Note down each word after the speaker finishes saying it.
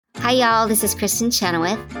Hi, y'all. This is Kristen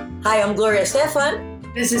Chenoweth. Hi, I'm Gloria Stefan.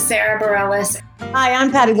 This is Sarah Bareilles. Hi,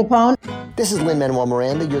 I'm Patty Lapone. This is Lin-Manuel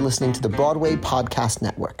Miranda. You're listening to the Broadway Podcast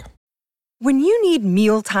Network. When you need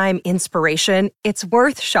mealtime inspiration, it's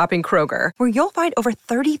worth shopping Kroger, where you'll find over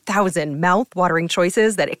 30,000 mouth-watering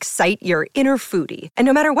choices that excite your inner foodie. And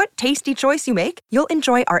no matter what tasty choice you make, you'll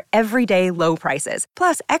enjoy our everyday low prices,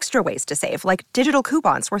 plus extra ways to save, like digital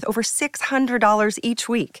coupons worth over $600 each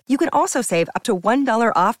week. You can also save up to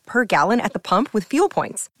 $1 off per gallon at the pump with fuel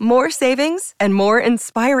points. More savings and more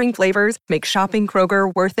inspiring flavors make shopping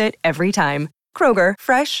Kroger worth it every time. Kroger,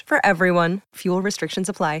 fresh for everyone. Fuel restrictions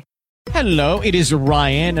apply. Hello, it is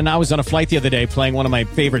Ryan, and I was on a flight the other day playing one of my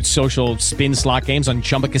favorite social spin slot games on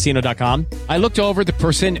ChumbaCasino.com. I looked over at the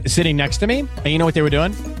person sitting next to me, and you know what they were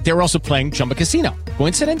doing? They were also playing Chumba Casino.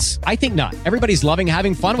 Coincidence? I think not. Everybody's loving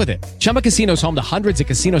having fun with it. Chumba Casino is home to hundreds of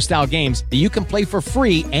casino-style games that you can play for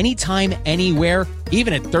free anytime, anywhere,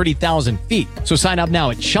 even at 30,000 feet. So sign up now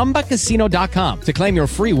at ChumbaCasino.com to claim your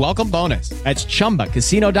free welcome bonus. That's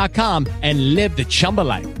ChumbaCasino.com and live the Chumba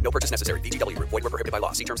life. No purchase necessary. VGW. Void where prohibited by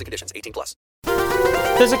law. See terms and conditions. 18 plus.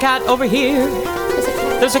 There's a cat over here.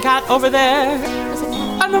 There's a cat over there.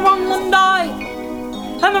 And the wrong one died.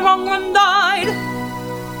 And the wrong one died.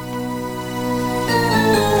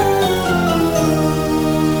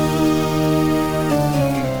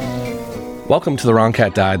 Welcome to The Wrong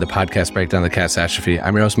Cat Died, the podcast breakdown of the catastrophe.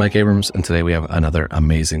 I'm your host, Mike Abrams, and today we have another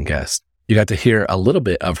amazing guest. You got to hear a little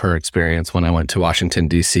bit of her experience when I went to Washington,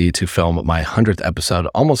 D.C. to film my 100th episode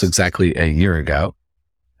almost exactly a year ago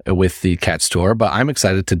with the Cats Tour, but I'm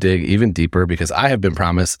excited to dig even deeper because I have been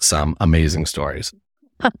promised some amazing stories.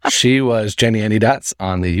 She was Jennyanydots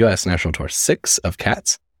on the U.S. National Tour 6 of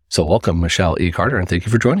Cats. So welcome, Michelle E. Carter, and thank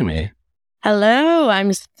you for joining me. Hello.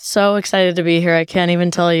 I'm so excited to be here. I can't even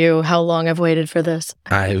tell you how long I've waited for this.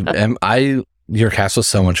 Your cast was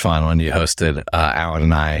so much fun when you hosted Alan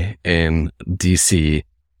and I in DC.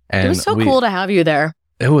 And it was so cool to have you there.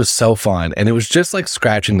 It was so fun. And it was just like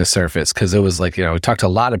scratching the surface because it was like, we talked to a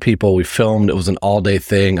lot of people. We filmed. It was an all-day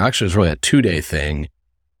thing. Actually, it was really a 2-day thing.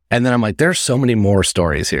 And then I'm like, there's so many more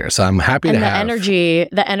stories here. So I'm happy to have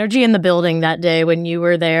the energy in the building that day when you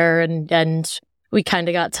were there and we kind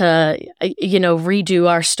of got to, redo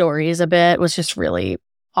our stories a bit was just really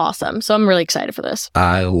awesome. So I'm really excited for this.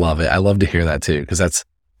 I love it. I love to hear that too, because that's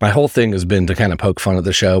my whole thing has been to kind of poke fun at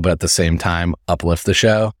the show, but at the same time, uplift the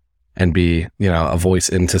show and be, a voice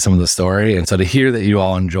into some of the story. And so to hear that you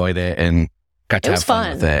all enjoyed it and got to have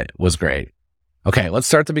fun with it was great. Okay, let's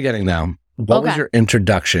start at the beginning now. What was your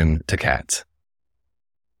introduction to Cats?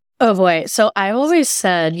 Oh boy. So I've always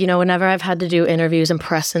said, whenever I've had to do interviews and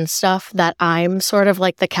press and stuff, that I'm sort of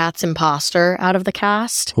like the Cats imposter out of the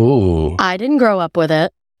cast. Ooh. I didn't grow up with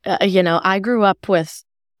it. I grew up with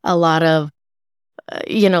a lot of,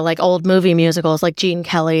 like old movie musicals like Gene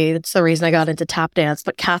Kelly. That's the reason I got into tap dance,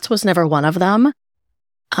 but Cats was never one of them.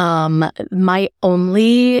 My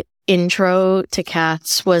only intro to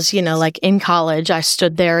Cats was, like in college, I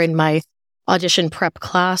stood there in my audition prep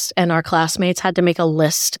class and our classmates had to make a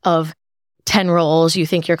list of 10 roles you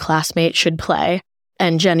think your classmate should play.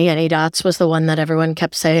 And Jennyanydots was the one that everyone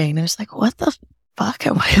kept saying. I was like, what the fuck?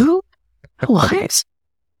 Who? What?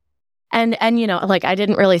 And I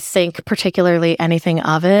didn't really think particularly anything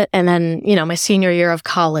of it. And then, my senior year of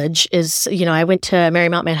college is, I went to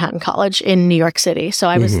Marymount Manhattan College in New York City. So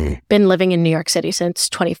I was been living in New York City since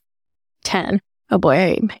 2010. Oh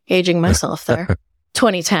boy, I'm aging myself there.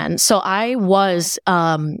 2010. So I was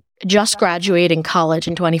just graduating college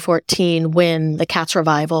in 2014 when the Cats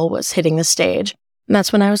revival was hitting the stage. And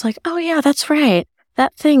that's when I was like, oh yeah, that's right.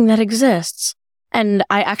 That thing that exists. And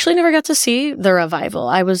I actually never got to see the revival.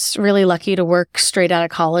 I was really lucky to work straight out of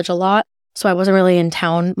college a lot. So I wasn't really in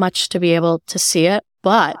town much to be able to see it.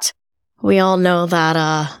 But we all know that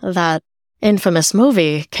that infamous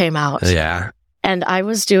movie came out. Yeah. And I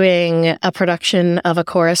was doing a production of a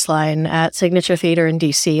chorus line at Signature Theater in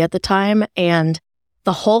DC at the time. And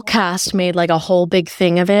the whole cast made like a whole big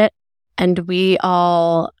thing of it. And we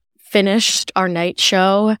all finished our night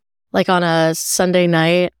show like on a Sunday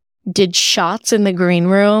night, did shots in the green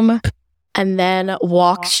room, and then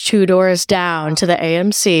walked 2 doors down to the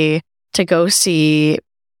AMC to go see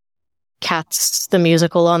Cats, the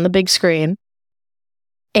musical on the big screen.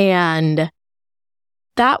 And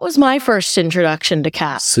that was my first introduction to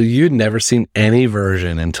Cats. So you'd never seen any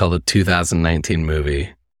version until the 2019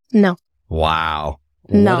 movie? No. Wow.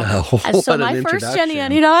 No. So my first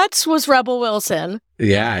Jennyanydots was Rebel Wilson.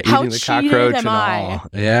 Yeah, eating the cockroach and all.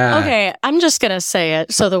 Yeah. Okay, I'm just going to say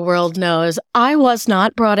it so the world knows. I was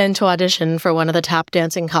not brought in to audition for one of the tap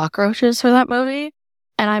dancing cockroaches for that movie,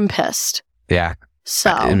 and I'm pissed. Yeah. So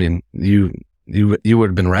I mean, you would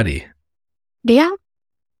have been ready. yeah.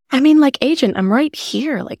 I mean, like, Agent, I'm right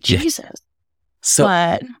here. Like, Jesus. So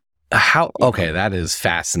But okay, that is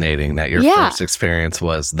fascinating that your Yeah. first experience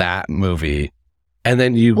was that movie. And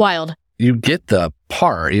then you wild. get the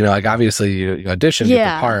part, like obviously you auditioned, get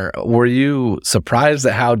Yeah. the part. Were you surprised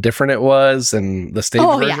at how different it was and the stage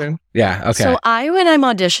version? Yeah. Okay. So when I'm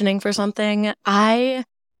auditioning for something, I'll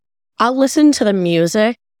listen to the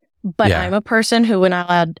music, but Yeah. I'm a person who when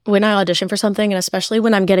I audition for something, and especially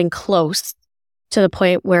when I'm getting close to the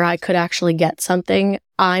point where I could actually get something,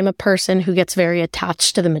 I'm a person who gets very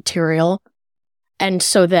attached to the material. And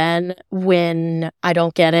so then when I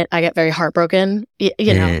don't get it, I get very heartbroken,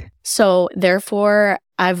 you know. So therefore,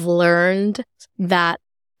 I've learned that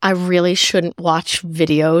I really shouldn't watch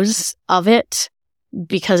videos of it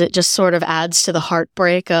because it just sort of adds to the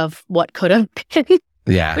heartbreak of what could have been.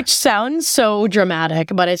 Yeah. Which sounds so dramatic,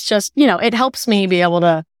 but it's just, it helps me be able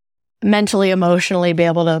to mentally, emotionally be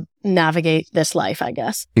able to navigate this life, I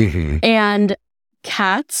guess. Mm-hmm. And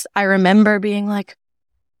Cats, I remember being like,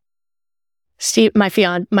 Steve, my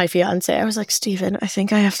fiance, I was like, Steven, I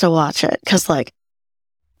think I have to watch it. Cause like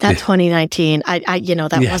that 2019,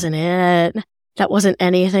 that wasn't it. That wasn't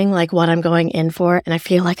anything like what I'm going in for. And I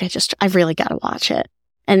feel like I really got to watch it.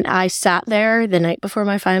 And I sat there the night before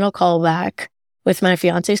my final callback with my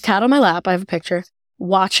fiance's cat on my lap. I have a picture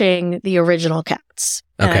watching the original Cats.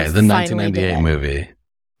 Okay. The 1998 movie.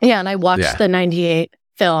 Yeah. And I watched the 98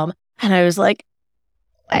 film and I was like,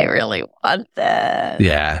 I really want this.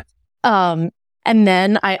 Yeah. And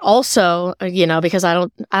then I also, because I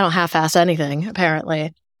don't half-ass anything,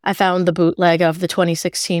 apparently, I found the bootleg of the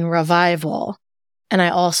 2016 revival. And I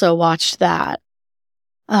also watched that.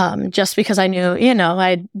 Just because I knew,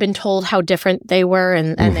 I'd been told how different they were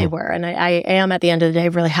and they were. And I am at the end of the day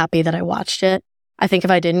really happy that I watched it. I think if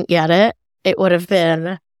I didn't get it, it would have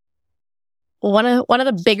been one of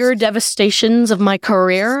the bigger devastations of my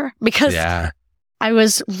career because I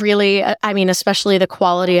was really, especially the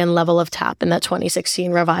quality and level of tap in that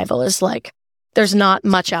 2016 revival is like, there's not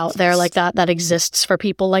much out there like that exists for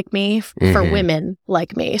people like me, for women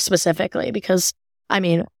like me specifically, because,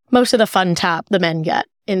 most of the fun tap the men get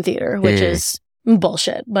in theater, which is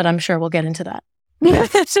bullshit, but I'm sure we'll get into that.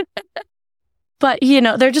 But,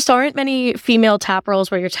 there just aren't many female tap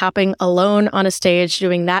roles where you're tapping alone on a stage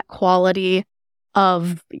doing that quality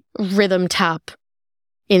of rhythm tap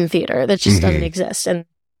in theater. That just doesn't exist. And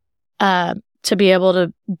to be able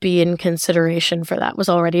to be in consideration for that was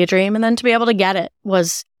already a dream. And then to be able to get it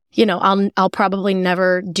was, I'll probably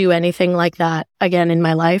never do anything like that again in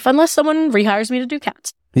my life unless someone rehires me to do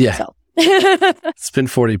Cats. Yeah. So. It's been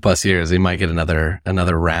 40 plus years. You might get another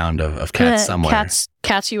round of Cats somewhere.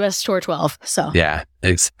 Cats US Tour 12. So yeah,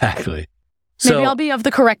 exactly. Maybe I'll be of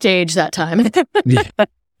the correct age that time. Yeah.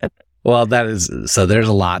 Well, there's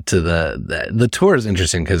a lot to the tour is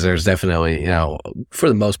interesting because there's definitely, for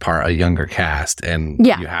the most part, a younger cast and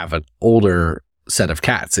you have an older set of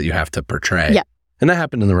cats that you have to portray. Yeah. And that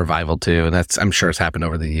happened in the revival too. And I'm sure it's happened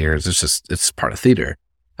over the years. It's part of theater.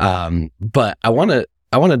 But I want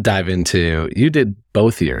to dive into, you did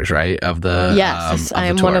both years, right? Of the, yes, I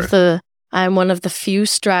am one of the few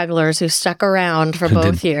stragglers who stuck around for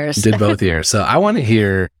both years. Did both years. So I want to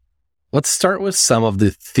hear, let's start with some of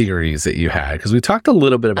the theories that you had, because we talked a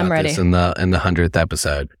little bit about this in the 100th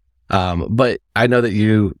episode. But I know that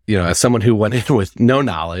you as someone who went in with no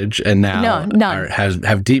knowledge and now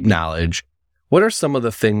have deep knowledge, what are some of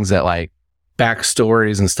the things that like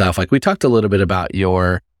backstories and stuff? Like we talked a little bit about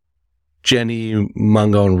your Jenny,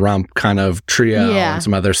 Mungo, and Rump kind of trio and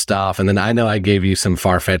some other stuff. And then I know I gave you some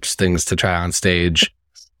far-fetched things to try on stage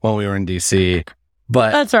when we were in DC.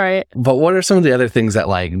 But that's right. But what are some of the other things that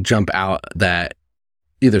like jump out that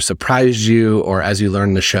either surprised you or as you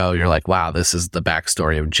learn the show, you're like, wow, this is the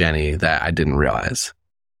backstory of Jenny that I didn't realize?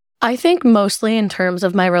 I think mostly in terms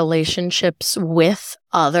of my relationships with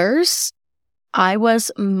others, I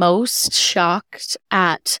was most shocked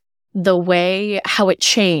at the way how it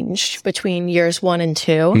changed between years 1 and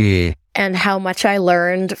 2 and how much I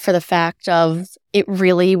learned for the fact of it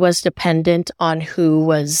really was dependent on who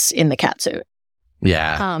was in the catsuit.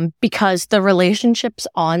 Yeah. Because the relationships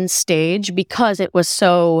on stage, because it was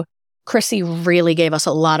so, Chrissy really gave us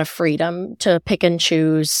a lot of freedom to pick and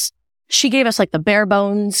choose. She gave us like the bare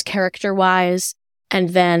bones character wise.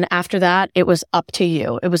 And then after that, it was up to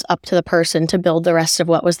you. It was up to the person to build the rest of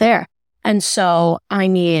what was there. And so,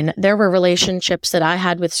 there were relationships that I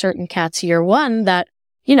had with certain cats year 1 that,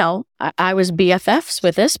 I was BFFs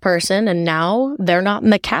with this person and now they're not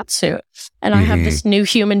in the catsuit. And I have this new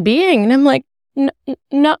human being and I'm like,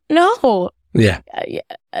 no, Yeah.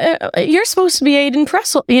 You're supposed to be Aiden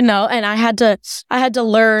Pressel, and I had to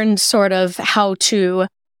learn sort of how to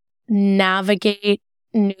navigate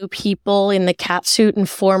new people in the cat suit and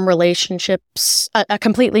form relationships, a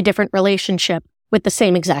completely different relationship with the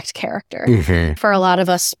same exact character. Mm-hmm. For a lot of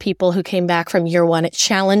us people who came back from year one, it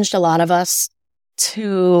challenged a lot of us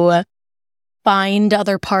to find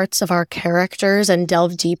other parts of our characters and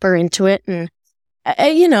delve deeper into it. And,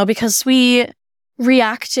 because we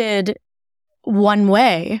reacted one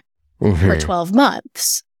way for 12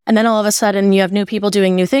 months. And then all of a sudden you have new people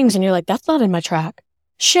doing new things and you're like, that's not in my track.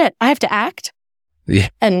 Shit, I have to act. Yeah.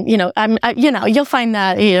 And, you'll find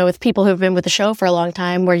that, with people who've been with the show for a long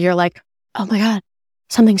time where you're like, oh my God,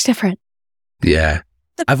 something's different. Yeah.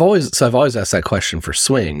 I've always asked that question for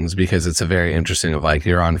swings because it's a very interesting of like,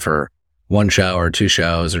 you're on for one show or two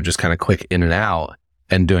shows or just kind of quick in and out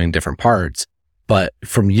and doing different parts. But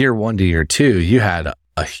from year one to year two, you had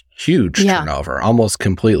a huge turnover, almost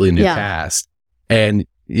completely new cast. And,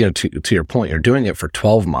 to your point, you're doing it for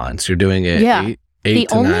 12 months. You're doing it eight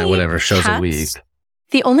to nine, whatever shows a week.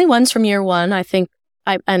 The only ones from year one, I think,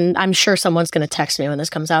 and I'm sure someone's going to text me when this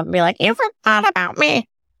comes out and be like, you forgot about me.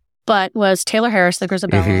 But was Taylor Harris, the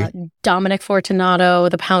Grisabella, Dominic Fortunato,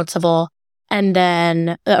 the Pouncival, and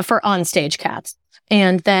then for onstage cats.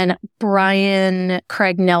 And then Brian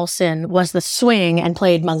Craig Nelson was the swing and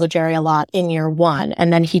played Mungo Jerry a lot in year one.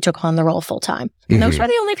 And then he took on the role full time. And those were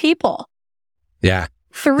the only people. Yeah.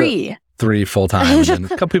 Three full time. And then a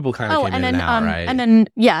couple people kind of came in and out, right? And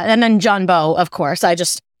then John Bowe, of course. I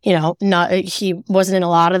just, he wasn't in a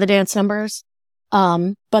lot of the dance numbers.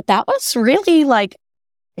 But that was really like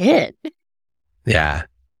it. Yeah.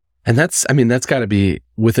 And that's got to be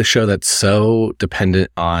with a show that's so dependent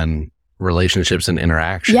on relationships and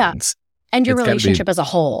interactions. Yeah. And your relationship as a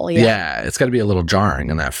whole. Yeah. Yeah. It's got to be a little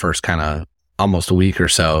jarring in that first kind of almost a week or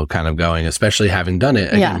so kind of going, especially having done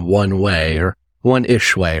it again one way or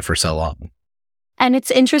one-ish way for so long. And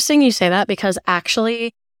it's interesting you say that because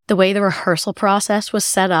actually the way the rehearsal process was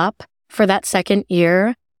set up for that second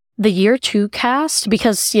year, the year two cast,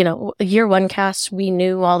 because, year one cast, we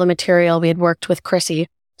knew all the material. We had worked with Chrissy.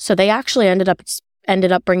 So they actually ended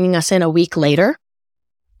up bringing us in a week later.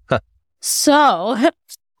 Huh. So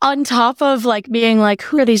on top of like being like,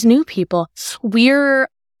 who are these new people? We're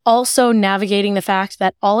also navigating the fact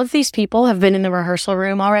that all of these people have been in the rehearsal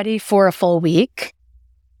room already for a full week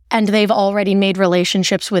and they've already made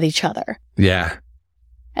relationships with each other. Yeah.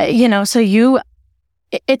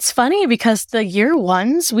 It's funny because the year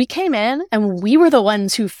ones, we came in and we were the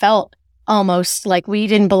ones who felt almost like we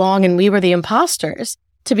didn't belong and we were the imposters,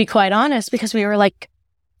 to be quite honest, because we were like,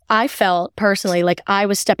 I felt personally like I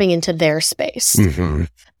was stepping into their space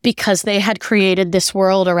because they had created this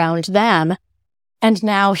world around them. And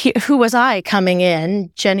now, who was I coming in,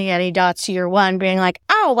 Jennyanydots year one, being like,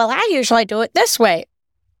 oh, well, I usually do it this way.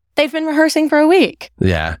 They've been rehearsing for a week.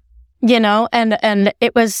 Yeah. And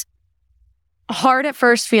it was hard at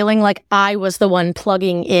first feeling like I was the one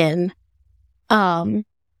plugging in. And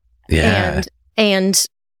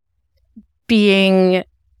being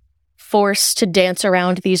forced to dance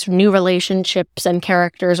around these new relationships and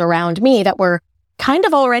characters around me that were kind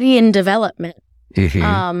of already in development.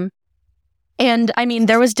 And I mean,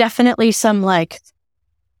 there was definitely some like,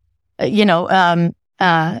 I'm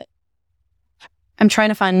trying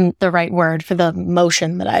to find the right word for the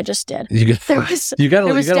motion that I just did. You got a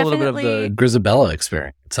little bit of the Grisabella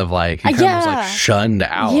experience of like, you kind of was like shunned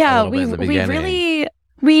out a little bit in the beginning.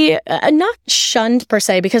 We not shunned per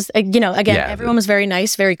se because, everyone was very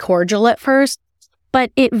nice, very cordial at first,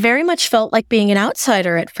 but it very much felt like being an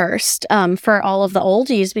outsider at first for all of the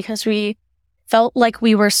oldies because we felt like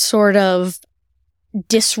we were sort of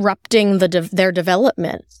disrupting their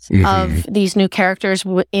development of these new characters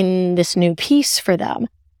in this new piece for them.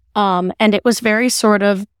 And it was very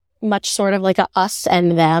much like a us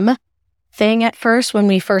and them thing at first when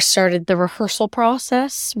we first started the rehearsal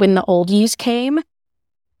process, when the oldies came.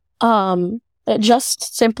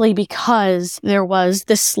 Just simply because there was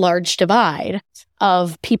this large divide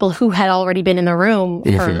of people who had already been in the room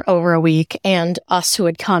for over a week and us who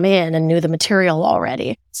had come in and knew the material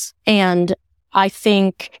already. And I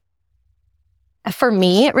think for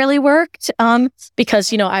me, it really worked,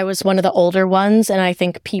 because, I was one of the older ones and I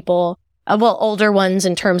think people, older ones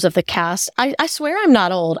in terms of the cast. I swear I'm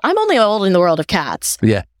not old. I'm only old in the world of cats.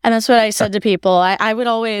 Yeah. And that's what I said to people. I would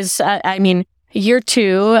always, year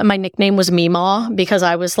two, my nickname was Meemaw because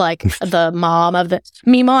I was like the mom of the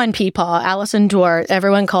Meemaw and Peepaw, Allison Dwart.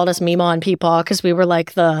 Everyone called us Meemaw and Peepaw because we were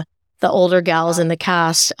like the older gals in the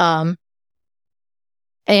cast.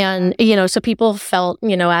 And, so people felt,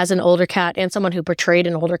 as an older cat and someone who portrayed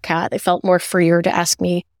an older cat, they felt more freer to ask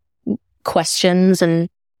me questions and,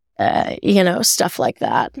 stuff like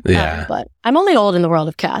that. Yeah. But I'm only old in the world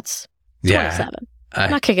of cats. 27. Yeah.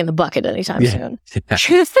 I'm not kicking the bucket anytime soon.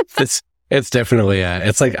 Yeah. It's definitely,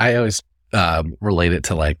 it's like, I always relate it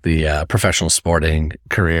to like the professional sporting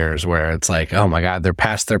careers where it's like, oh my God, they're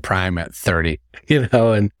past their prime at 30,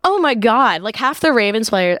 and oh my God, like half the Ravens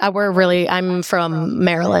players, I'm from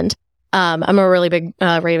Maryland. I'm a really big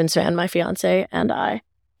Ravens fan, my fiance and I.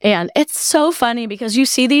 And it's so funny because you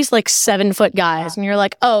see these like 7-foot guys and you're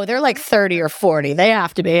like, oh, they're like 30 or 40. They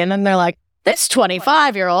have to be. And then they're like, this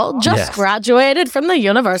 25-year-old just graduated from the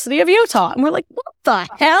University of Utah. And we're like, what the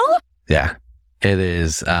hell? Yeah, it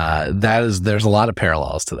is. There's a lot of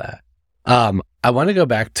parallels to that. I want to go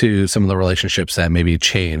back to some of the relationships that maybe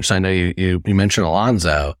changed. So I know you mentioned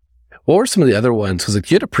Alonzo. What were some of the other ones? Because like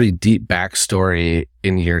you had a pretty deep backstory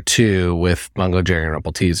in year 2 with Mungo, Jerry, and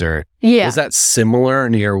Rumple Teaser. Yeah. Is that similar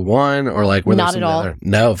in year 1 or like were there Not some at all. other?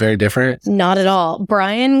 No, very different. Not at all.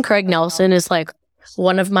 Brian Craig Nelson is like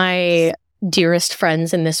one of my dearest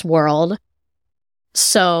friends in this world.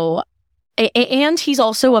 So, and he's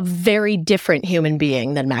also a very different human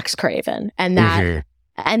being than Max Craven, and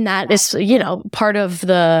that is part of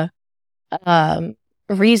the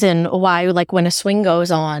reason why like when a swing goes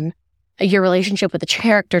on, your relationship with the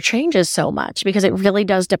character changes so much because it really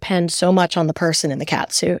does depend so much on the person in the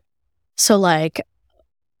cat suit. So like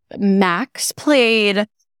Max played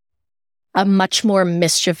a much more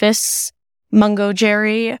mischievous Mungo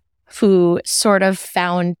Jerry who sort of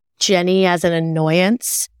found Jenny as an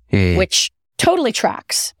annoyance, which totally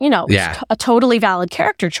tracks, a totally valid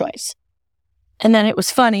character choice. And then it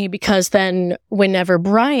was funny because then whenever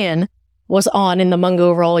Brian was on in the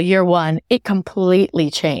Mungo role year 1, it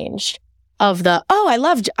completely changed of the, I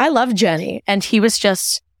love Jenny. And he was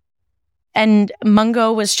just, and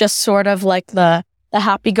Mungo was just sort of like the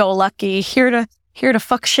happy-go-lucky, here to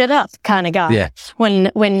fuck shit up kind of guy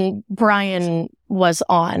when Brian was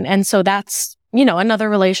on. And so that's, another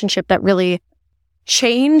relationship that really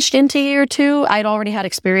changed into year 2. I'd already had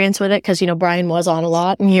experience with it because, Brian was on a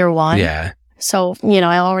lot in year 1. Yeah. So,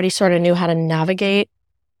 I already sort of knew how to navigate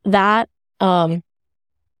that. What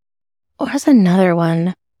was another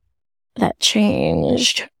one that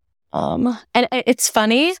changed? And it's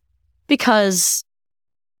funny because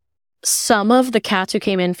some of the cats who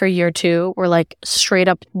came in for year 2 were like straight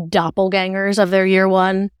up doppelgangers of their year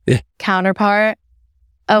 1 counterpart.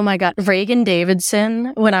 Oh my God. Reagan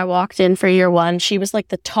Davidson, when I walked in for year 1, she was like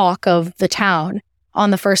the talk of the town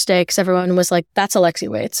on the first day because everyone was like, that's Alexi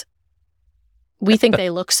Waits. We think they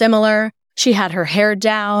look similar. She had her hair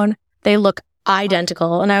down. They look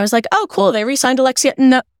identical. And I was like, oh, cool. They re-signed Alexia.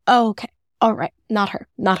 No. Oh, okay. All right. Not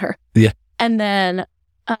her. Yeah. And then,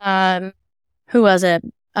 who was it?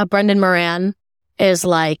 Brendan Moran is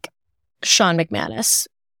like Sean McManus.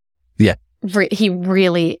 Yeah. He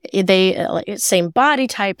really, same body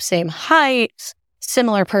type, same height,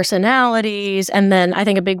 similar personalities. And then I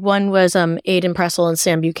think a big one was Aiden Pressel and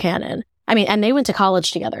Sam Buchanan. I mean, and they went to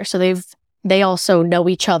college together. So they also know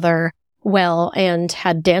each other well and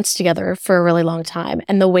had danced together for a really long time.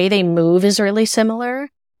 And the way they move is really similar.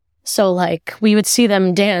 So like we would see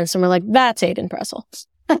them dance and we're like, that's Aiden Pressel.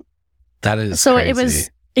 That is so crazy. It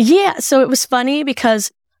was, so it was funny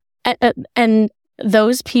because, and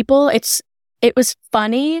those people, it was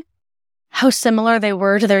funny how similar they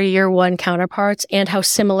were to their year 1 counterparts and how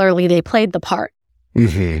similarly they played the part.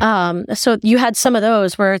 Mm-hmm. So you had some of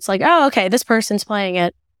those where it's like, oh, okay, this person's playing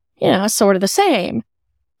it, sort of the same.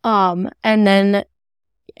 And then,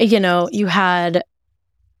 you had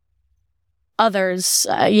others,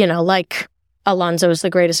 like Alonzo is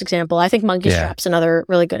the greatest example. I think Monkey Strap's another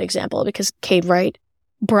really good example because Cade Wright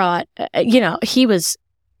brought, he was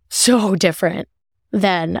so different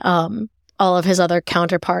than all of his other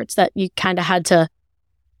counterparts that you kind of had to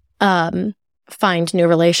find new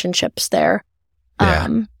relationships there.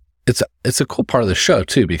 Yeah. It's a cool part of the show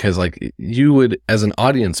too, because like you would, as an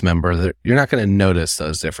audience member, you're not going to notice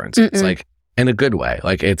those differences. It's like in a good way.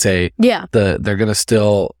 Like it's they're going to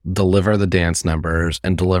still deliver the dance numbers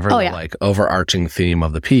and deliver the like overarching theme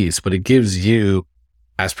of the piece, but it gives you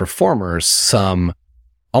as performers some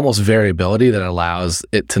almost variability that allows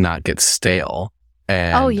it to not get stale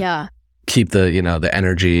and keep the, the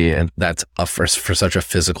energy. And that's for such a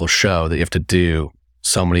physical show that you have to do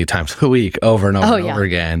so many times a week over and over and over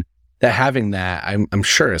again, that having that I'm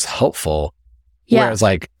sure is helpful. Whereas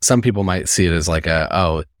like some people might see it as like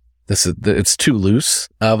it's too loose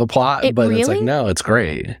of a plot, but it's like, no, it's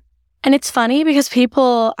great. And it's funny because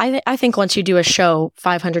people, I think once you do a show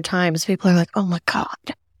 500 times, people are like, oh my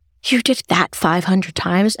God, you did that 500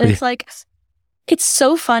 times. And it's like, it's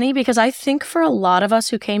so funny because I think for a lot of us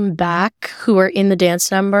who came back, who were in the dance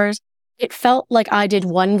numbers, it felt like I did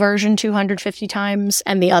one version 250 times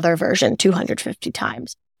and the other version 250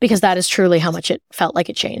 times. Because that is truly how much it felt like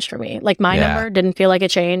it changed for me. Like my number didn't feel like it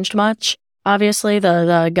changed much. Obviously,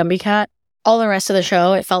 the Gumby Cat. All the rest of the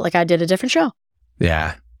show, it felt like I did a different show.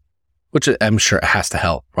 Yeah. Which I'm sure it has to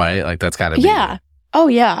help, right? Like that's got to be. Yeah. Oh,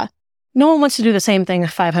 yeah. No one wants to do the same thing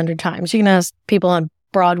 500 times. You can ask people on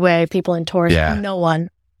Broadway, people in tours. Yeah. No one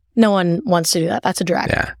wants to do that. That's a drag.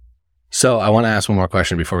 Yeah. So I want to ask one more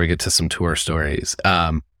question before we get to some tour stories.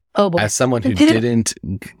 Oh boy. As someone who didn't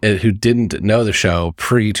know the show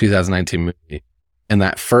pre-2019 movie, in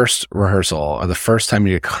that first rehearsal or the first time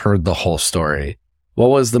you heard the whole story, what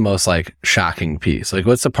was the most like shocking piece? Like,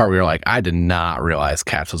 what's the part where you're like, I did not realize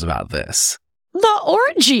Cats was about this? The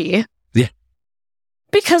orgy. Yeah.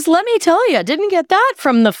 Because let me tell you, didn't get that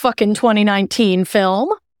from the fucking 2019 film.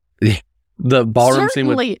 Yeah. The ballroom scene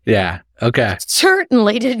with... Yeah. Okay.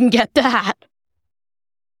 Certainly didn't get that.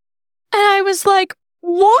 And I was like,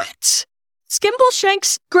 what?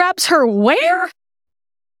 Skimbleshanks grabs her where?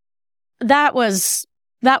 That was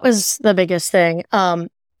the biggest thing. And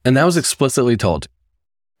that was explicitly told.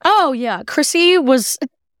 Oh yeah, Chrissy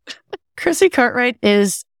Cartwright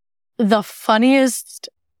is the funniest.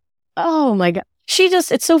 Oh my God.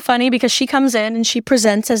 It's so funny because she comes in and she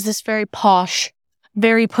presents as this very posh,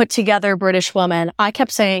 very put together British woman. I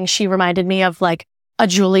kept saying she reminded me of like a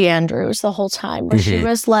Julie Andrews the whole time, where she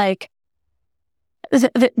was like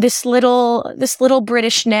this little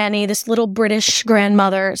British nanny, this little British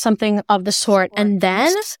grandmother, something of the sort. And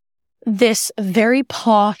then this very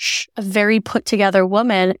posh, very put together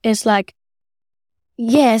woman is like,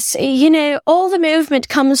 yes, all the movement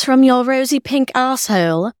comes from your rosy pink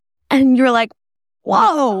asshole. And you're like,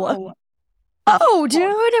 whoa. Oh, dude,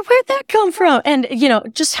 where'd that come from? And,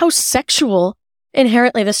 just how sexual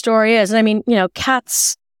inherently the story is. And I mean,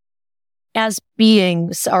 cats as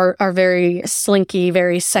beings are very slinky,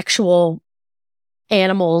 very sexual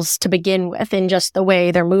animals to begin with, in just the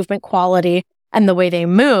way their movement quality and the way they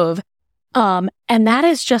move. And that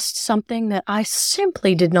is just something that I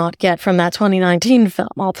simply did not get from that 2019 film.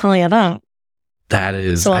 I'll tell you that. That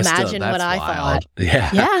is. So imagine what I thought. Yeah.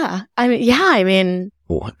 Yeah. I mean,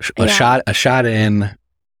 a shot in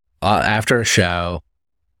after a show,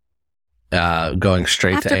 going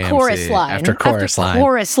straight after to AMC. After chorus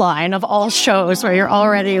line of all shows where you're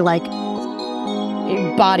already like,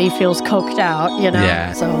 your body feels coked out,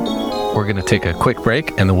 Yeah. So we're going to take a quick break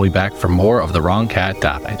and then we'll be back for more of The Wrong Cat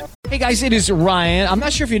Died. Hey guys, it is Ryan. I'm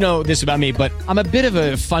not sure if you know this about me, but I'm a bit of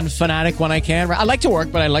a fun fanatic when I can. I like to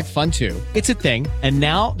work, but I like fun too. It's a thing. And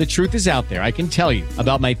now the truth is out there. I can tell you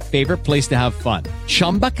about my favorite place to have fun.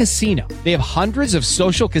 Chumba Casino. They have hundreds of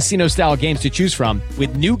social casino style games to choose from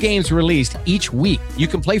with new games released each week. You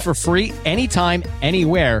can play for free anytime,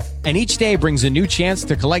 anywhere. And each day brings a new chance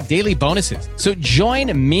to collect daily bonuses. So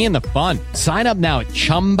join me in the fun. Sign up now at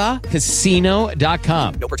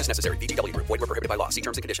ChumbaCasino.com. No purchase necessary. VGW. Void where prohibited by law. See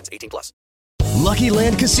terms and conditions. 18+. Lucky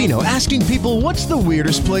Land Casino, asking people, what's the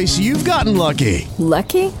weirdest place you've gotten lucky?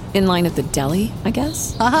 Lucky? In line at the deli, I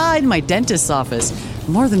guess? Aha, in my dentist's office.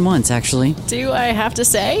 More than once, actually. Do I have to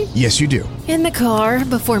say? Yes, you do. In the car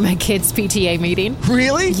before my kids' PTA meeting.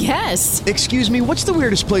 Really? Yes. Excuse me, what's the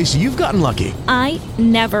weirdest place you've gotten lucky? I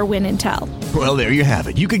never win and tell. Well, there you have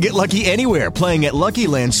it. You can get lucky anywhere, playing at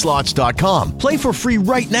LuckyLandSlots.com. Play for free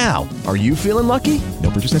right now. Are you feeling lucky? No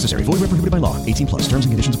purchase necessary. Void where prohibited by law. 18+. Terms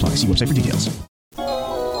and conditions apply. See website for details.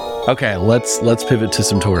 Okay, let's pivot to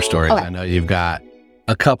some tour stories. Okay. I know you've got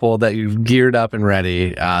a couple that you've geared up and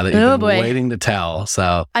ready that you've been waiting to tell.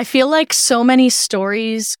 So I feel like so many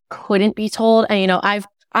stories couldn't be told. And I'm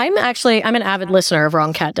an avid listener of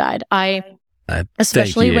Wrong Cat Died.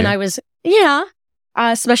 Especially when I was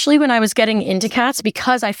getting into cats,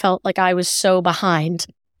 because I felt like I was so behind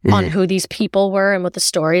on who these people were and what the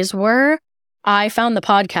stories were. I found the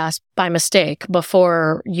podcast by mistake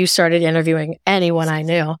before you started interviewing anyone I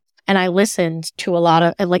knew. And I listened to a lot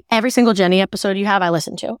of, like, every single Jenny episode you have, I've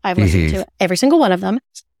listened to every single one of them.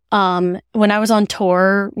 When I was on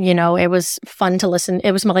tour, it was fun to listen.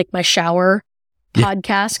 It was my shower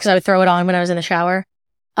podcast, because I would throw it on when I was in the shower.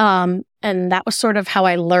 And that was sort of how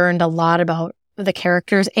I learned a lot about the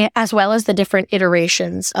characters, as well as the different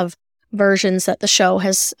iterations of versions that the show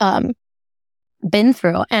has been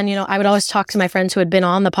through. And, I would always talk to my friends who had been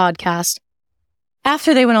on the podcast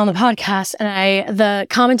after they went on the podcast, and the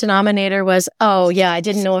common denominator was, oh yeah, I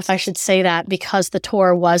didn't know if I should say that because the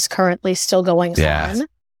tour was currently still going on.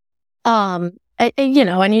 And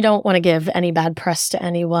you don't want to give any bad press to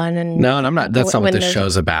anyone. And no, and I'm not. That's not what this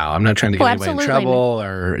show's about. I'm not trying to get anybody in trouble,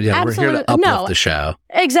 or we're here to uplift the show.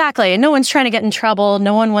 Exactly. No one's trying to get in trouble.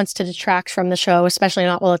 No one wants to detract from the show, especially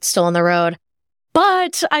not while it's still on the road.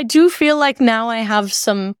 But I do feel like now I have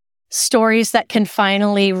some stories that can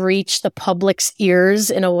finally reach the public's ears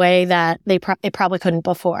in a way that it probably couldn't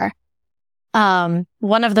before. One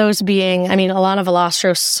of those being, Alana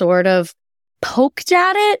Velastro sort of poked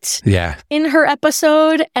at it in her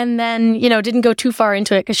episode, and then, didn't go too far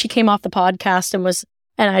into it because she came off the podcast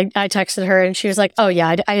and I texted her and she was like, oh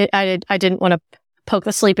yeah, I didn't want to poke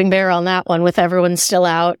the sleeping bear on that one with everyone still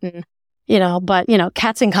out. And, but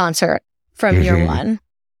Cats in Concert from year one,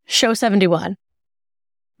 show 71.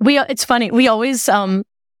 It's funny. We always, I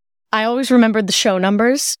always remembered the show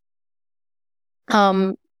numbers,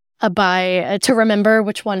 to remember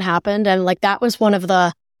which one happened. And that was one of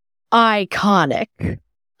the iconic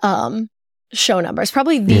show numbers.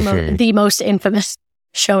 Probably the most infamous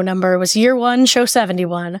show number was year one, show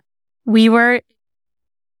 71. We were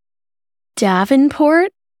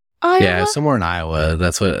Davenport, Iowa? Yeah, somewhere in Iowa.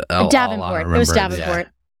 That's what Davenport. It was Davenport.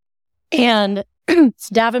 And it's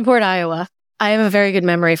Davenport, Iowa. I have a very good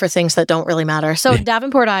memory for things that don't really matter. So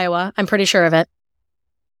Davenport, Iowa, I'm pretty sure of it.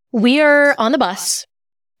 We are on the bus.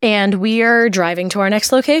 And we are driving to our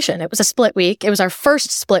next location. It was a split week. It was our first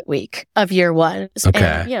split week of year one.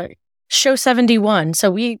 Okay. And, show 71. So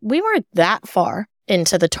we weren't that far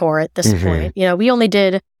into the tour at this point. We only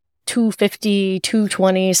did 250,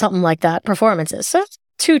 220, something like that performances. So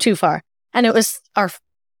too far. And it was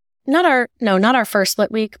not our first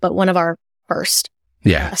split week, but one of our first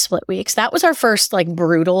split weeks. That was our first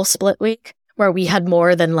brutal split week where we had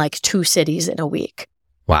more than 2 cities in a week.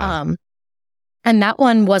 Wow. And that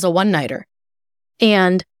one was a one-nighter.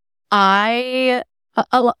 And a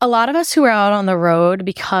lot of us who were out on the road,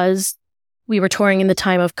 because we were touring in the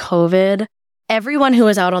time of COVID, everyone who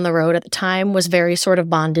was out on the road at the time was very sort of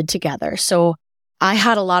bonded together. So I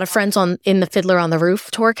had a lot of friends in the Fiddler on the Roof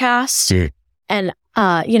tour cast. And,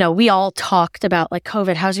 we all talked about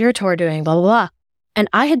COVID, how's your tour doing, blah, blah, blah. And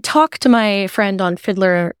I had talked to my friend on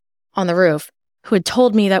Fiddler on the Roof who had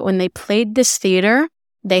told me that when they played this theater,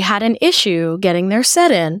 they had an issue getting their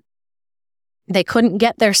set in. They couldn't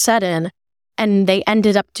get their set in, and they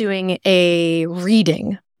ended up doing a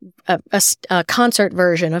reading, a concert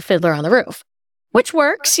version of Fiddler on the Roof, which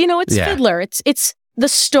works. It's Fiddler. It's the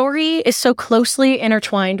story is so closely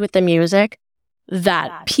intertwined with the music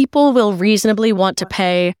that people will reasonably want to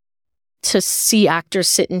pay to see actors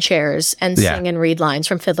sit in chairs and sing and read lines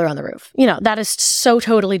from Fiddler on the Roof. That is so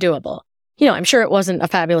totally doable. I'm sure it wasn't a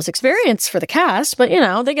fabulous experience for the cast, but,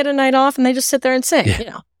 they get a night off and they just sit there and sing,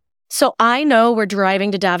 So I know we're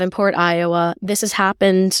driving to Davenport, Iowa. This has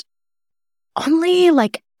happened only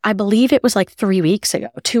I believe it was 3 weeks ago,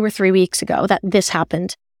 2 or 3 weeks ago that this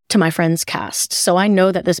happened to my friend's cast. So I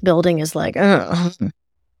know that this building is ugh.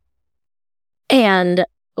 And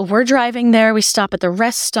we're driving there. We stop at the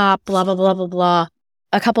rest stop, blah, blah, blah, blah, blah.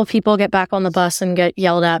 A couple people get back on the bus and get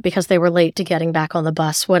yelled at because they were late to getting back on the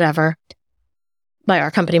bus, whatever, by our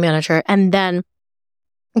company manager. And then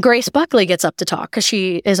Grace Buckley gets up to talk because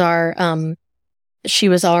she was our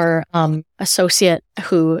associate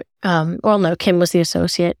who, Kim was the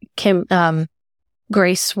associate.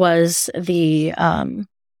 Grace was the,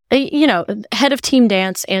 head of team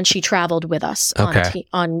dance, and she traveled with us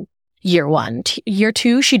on year one. Year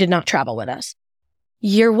two, she did not travel with us.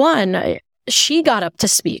 Year one, she got up to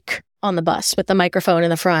speak on the bus with the microphone in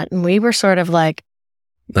the front, and we were sort of like,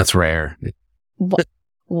 that's rare.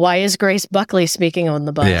 Why is Grace Buckley speaking on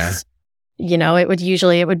the bus? Yeah. It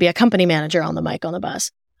would be a company manager on the mic on the bus.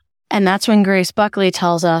 And that's when Grace Buckley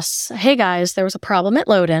tells us, hey guys, there was a problem at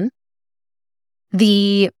Loden.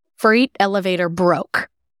 The freight elevator broke.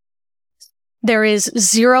 There is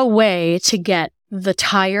zero way to get the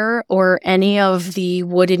tire or any of the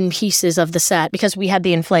wooden pieces of the set because we had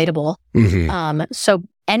the inflatable. So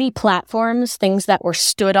any platforms, things that were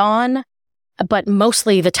stood on, but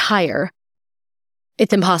mostly the tire,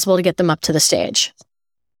 it's impossible to get them up to the stage.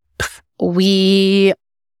 We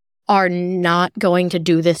are not going to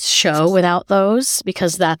do this show without those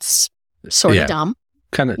because that's sort of dumb.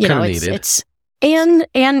 Kind of needed. And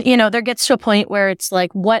there gets to a point where it's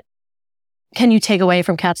like, what can you take away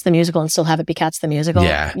from Cats the Musical and still have it be Cats the Musical?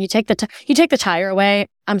 Yeah. You take the tire away.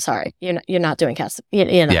 I'm sorry. You're not doing Cats.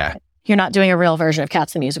 You're not doing a real version of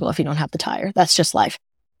Cats the Musical if you don't have the tire. That's just life.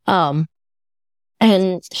 And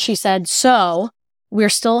she said, so we're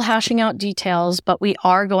still hashing out details, but we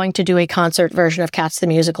are going to do a concert version of Cats the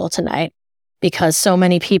Musical tonight. because so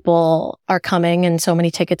many people are coming and so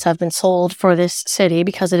many tickets have been sold for this city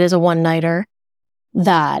because it is a one-nighter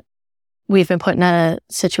that we've been put in a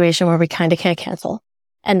situation where we kind of can't cancel.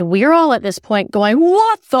 And we're all at this point going,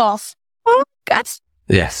 what the fuck?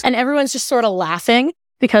 Yes. And everyone's just sort of laughing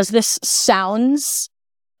because this sounds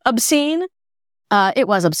obscene. It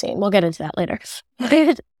was obscene. We'll get into that later.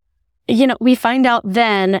 We find out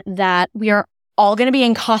then that we are all going to be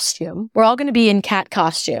in costume. We're all going to be in cat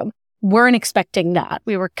costume. Weren't expecting that.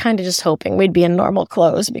 We were kind of just hoping we'd be in normal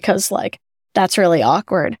clothes because, like, that's really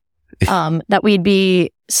awkward. That we'd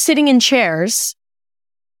be sitting in chairs.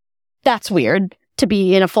 That's weird. To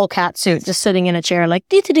be in a full cat suit, just sitting in a chair, like,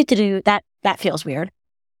 that feels weird.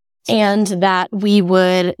 And that we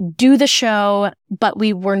would do the show, but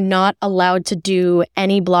we were not allowed to do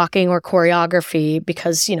any blocking or choreography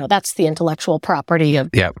because, that's the intellectual property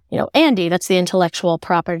of, Andy. That's the intellectual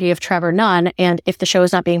property of Trevor Nunn. And if the show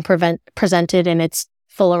is not being presented in its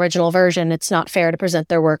full original version, it's not fair to present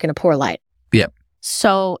their work in a poor light. Yep.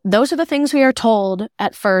 So those are the things we are told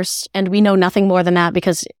at first, and we know nothing more than that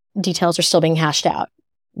because details are still being hashed out.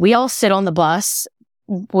 We all sit on the bus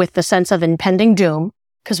with the sense of impending doom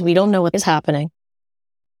because we don't know what is happening.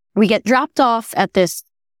 We get dropped off at this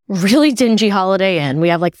really dingy Holiday Inn. We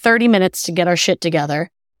have like 30 minutes to get our shit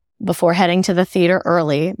together before heading to the theater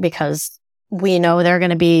early because we know there's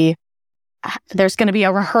going to be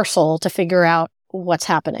a rehearsal to figure out what's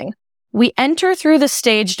happening. We enter through the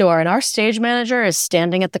stage door and our stage manager is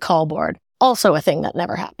standing at the call board. Also a thing that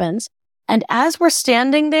never happens. And as we're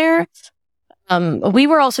standing there, we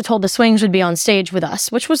were also told the swings would be on stage with us,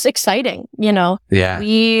 which was exciting, Yeah.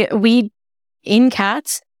 We in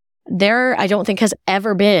Cats, there I don't think has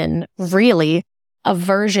ever been really a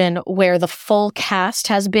version where the full cast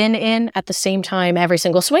has been in at the same time every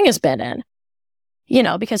single swing has been in.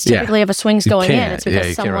 Because typically if a swing's going in, it's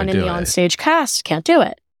because someone in the onstage cast can't do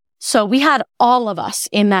it. So we had all of us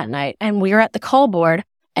in that night and we were at the call board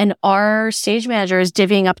and our stage manager is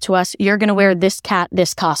divvying up to us, you're going to wear this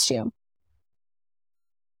costume.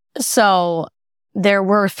 So there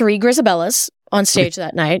were 3 Grisabellas on stage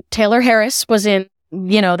that night. Taylor Harris was in,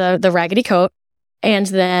 the raggedy coat. And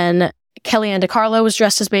then Kellyanne DiCarlo was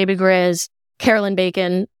dressed as Baby Grizz. Carolyn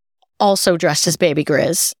Bacon also dressed as Baby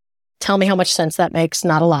Grizz. Tell me how much sense that makes.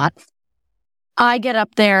 Not a lot. I get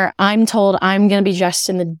up there. I'm told I'm going to be dressed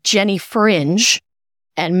in the Jenny Fringe.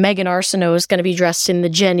 And Megan Arsenault is going to be dressed in the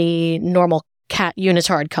Jenny normal cat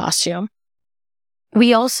unitard costume.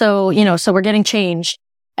 We also, so we're getting changed.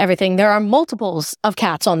 Everything. There are multiples of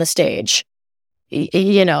cats on the stage, and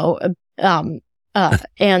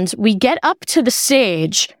we get up to the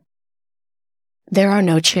stage. There are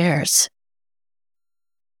no chairs.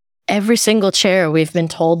 Every single chair we've been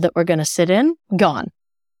told that we're going to sit in, gone.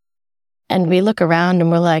 And we look around and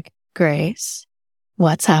we're like, Grace,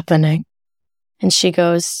 what's happening? And she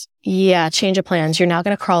goes, yeah, change of plans. You're now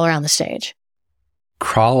going to crawl around the stage.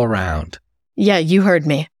 Crawl around? Yeah, you heard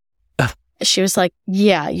me. She was like,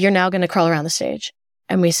 yeah, you're now going to crawl around the stage.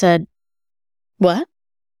 And we said, what?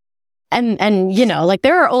 And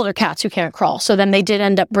there are older cats who can't crawl. So then they did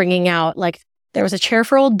end up bringing out, there was a chair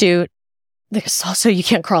for old Doot. There's also, you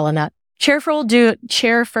can't crawl in that. Chair for old Doot,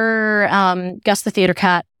 chair for Gus the theater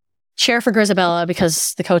cat, chair for Grisabella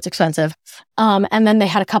because the coat's expensive. And then they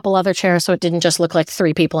had a couple other chairs so it didn't just look like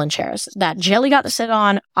 3 people in chairs. That Jelly got to sit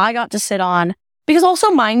on, I got to sit on. Because also,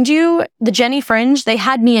 mind you, the Jenny Fringe, they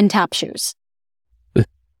had me in tap shoes. But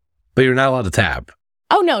you're not allowed to tap.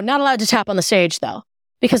 Oh, no, not allowed to tap on the stage, though.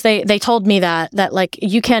 Because they told me that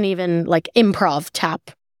you can't even, improv tap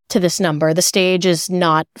to this number. The stage is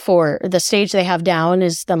not for, the stage they have down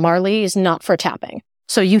is the Marley is not for tapping.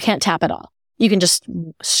 So you can't tap at all. You can just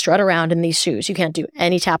strut around in these shoes. You can't do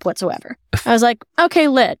any tap whatsoever. I was like, okay,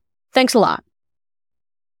 lit. Thanks a lot.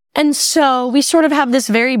 And so we sort of have this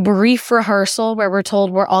very brief rehearsal where we're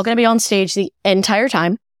told we're all going to be on stage the entire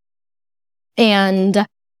time. And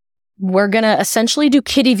we're going to essentially do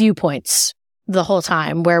kiddie viewpoints the whole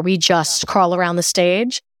time where we just crawl around the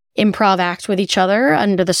stage, improv act with each other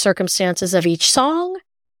under the circumstances of each song.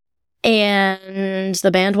 And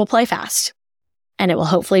the band will play fast. And it will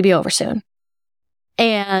hopefully be over soon.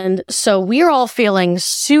 And so we're all feeling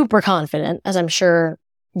super confident, as I'm sure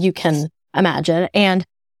you can imagine. And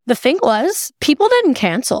the thing was, people didn't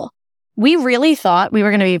cancel. We really thought we were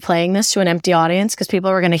going to be playing this to an empty audience because people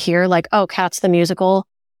were going to hear oh, Cats the musical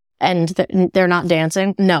and they're not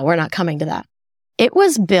dancing. No, we're not coming to that. It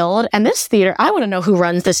was billed, and this theater, I want to know who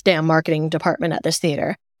runs this damn marketing department at this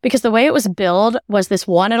theater because the way it was billed was this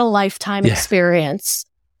one-in-a-lifetime experience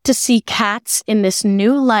to see Cats in this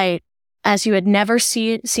new light as you had never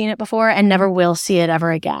seen it before and never will see it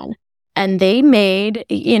ever again. And they made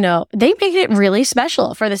it really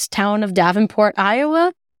special for this town of Davenport,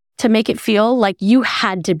 Iowa, to make it feel like you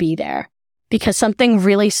had to be there because something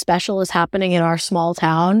really special is happening in our small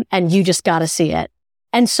town and you just got to see it.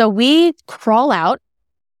 And so we crawl out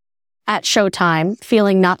at showtime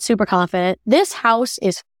feeling not super confident. This house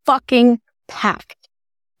is fucking packed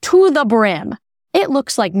to the brim. It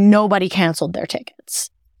looks like nobody canceled their tickets.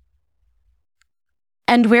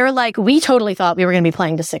 And we're like, we totally thought we were going to be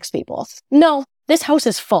playing to 6 people. No, this house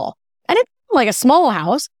is full. And it's like a small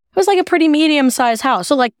house. It was like a pretty medium-sized house.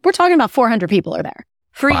 So like, we're talking about 400 people are there.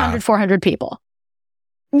 300, wow. 400 people.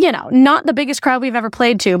 Not the biggest crowd we've ever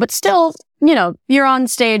played to, but still, you're on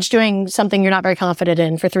stage doing something you're not very confident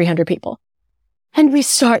in for 300 people. And we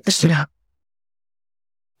start the show.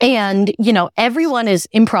 And, everyone is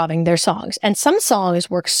improvising their songs. And some songs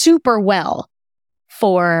work super well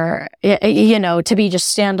for, to be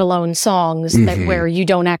just standalone songs that where you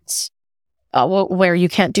don't act, where you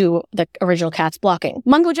can't do the original Cats blocking.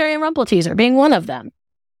 Mungo Jerry and Rumpleteazer being one of them.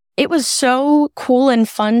 It was so cool and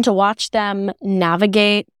fun to watch them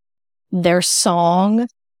navigate their song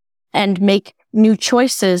and make new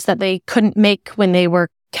choices that they couldn't make when they were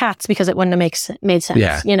Cats because it wouldn't have made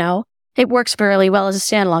sense, It works fairly well as a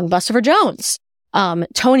standalone. Buster Jones.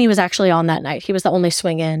 Tony was actually on that night. He was the only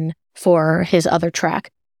swing in for his other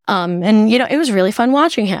track. It was really fun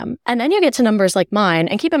watching him. And then you get to numbers like mine.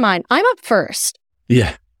 And keep in mind, I'm up first.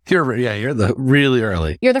 Yeah. You're the really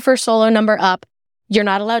early. You're the first solo number up. You're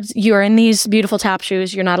not allowed, you're in these beautiful tap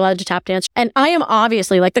shoes. You're not allowed to tap dance. And I am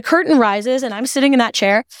obviously like the curtain rises and I'm sitting in that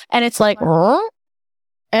chair and it's like,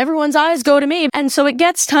 everyone's eyes go to me. And so it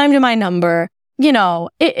gets time to my number.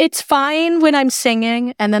 It's fine when I'm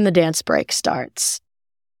singing and then the dance break starts.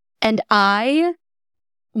 And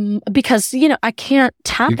because, I can't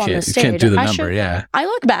tap on the stage. You can't do the number, I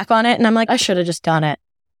look back on it and I'm like, I should have just done it.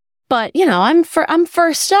 But, I'm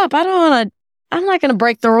first up. I'm not going to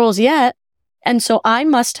break the rules yet. And so I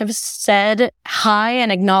must have said hi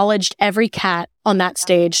and acknowledged every cat on that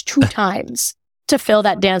stage 2 times to fill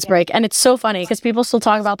that dance break. And it's so funny because people still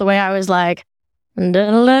talk about the way I was like,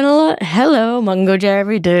 hello, Mungo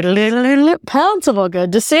Jerry, Pouncible,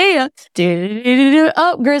 good to see you.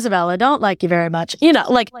 Oh, Grisabella, don't like you very much.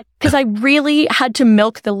 Because I really had to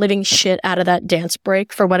milk the living shit out of that dance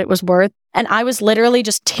break for what it was worth. And I was literally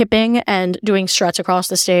just tipping and doing struts across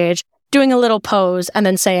the stage, doing a little pose, and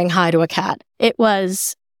then saying hi to a cat. It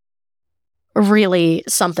was really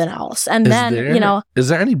something else. And is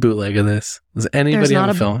there any bootleg of this? Does anybody have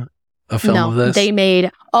a film of this? They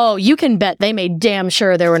made, you can bet they made damn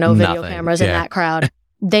sure there were no video cameras in that crowd.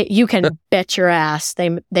 You can bet your ass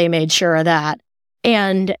they made sure of that.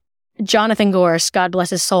 And Jonathan Gorse, God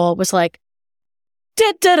bless his soul, was like,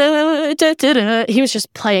 he was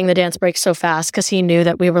just playing the dance break so fast because he knew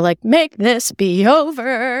that we were like, make this be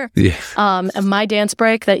over. Yeah. And my dance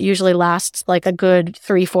break that usually lasts like a good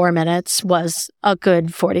 3-4 minutes was a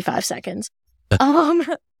good 45 seconds.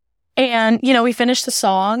 And, we finished the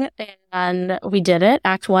song and we did it.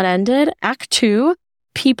 Act 1 ended. Act 2,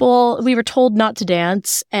 we were told not to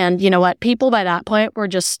dance. And you know what? People by that point were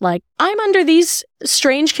just like, I'm under these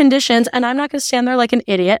strange conditions and I'm not going to stand there like an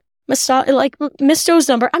idiot. Misto's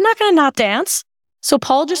number. I'm not going to not dance. So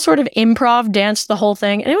Paul just sort of improv danced the whole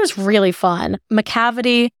thing. And it was really fun.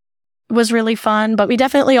 McCavity was really fun, but we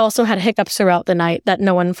definitely also had hiccups throughout the night that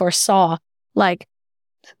no one foresaw. Like,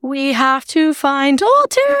 we have to find old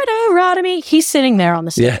Deuteronomy. He's sitting there on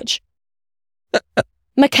the stage. Yeah.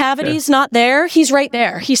 McCavity's not there. He's right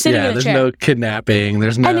there. He's sitting in a chair. There's no kidnapping.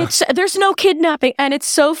 There's no kidnapping. And it's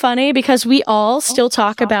so funny because we all still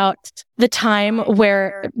talk about the time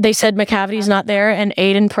where they said McCavity's not there and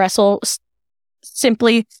Aiden Pressel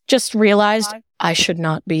simply just realized I should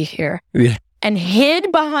not be here. Yeah. And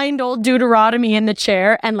hid behind old Deuteronomy in the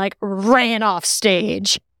chair and ran off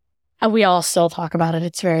stage. And we all still talk about it.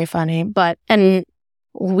 It's very funny. And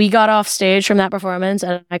we got off stage from that performance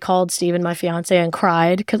and I called Steven, my fiance, and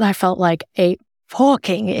cried because I felt like a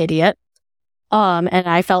fucking idiot. And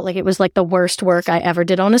I felt like it was the worst work I ever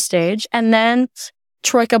did on a stage. And then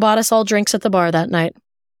Troika bought us all drinks at the bar that night.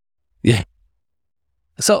 Yeah.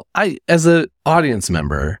 So as an audience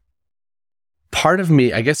member, part of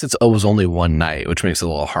me, I guess it was only one night, which makes it a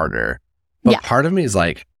little harder. But part of me is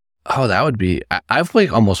like, that would be, I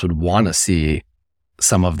almost would want to see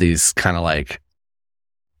some of these kind of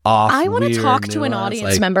off. I want to talk to an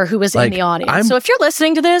audience member who was in the audience. So if you're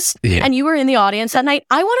listening to this and you were in the audience that night,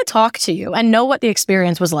 I want to talk to you and know what the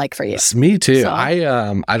experience was like for you. It's me too. So, I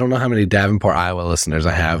don't know how many Davenport, Iowa listeners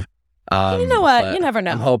I have. You know what? You never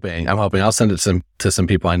know. I'm hoping. I'll send it to some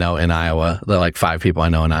people I know in Iowa. They're 5 people I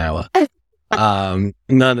know in Iowa. None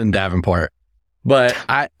in Davenport. But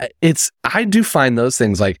I do find those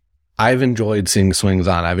things, like, I've enjoyed seeing swings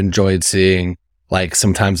on. I've enjoyed seeing, like,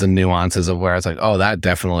 sometimes the nuances of where it's like, oh, that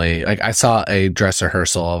definitely, like, I saw a dress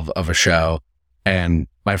rehearsal of a show, and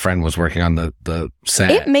my friend was working on the set.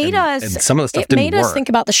 It made and some of the stuff didn't work. It made us think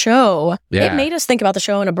about the show. Yeah. It made us think about the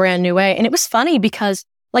show in a brand new way. And it was funny because,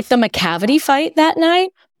 like, the McCavity fight that night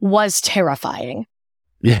was terrifying.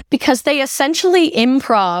 Yeah. Because they essentially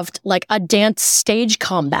improv'd, like, a dance stage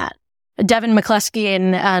combat. Devin McCleskey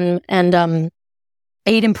and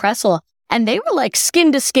Aiden Pressel. And they were like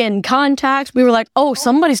skin to skin contact. We were like, oh,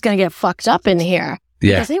 somebody's going to get fucked up in here.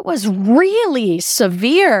 Yeah. Because it was really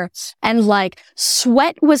severe and like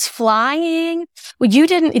sweat was flying.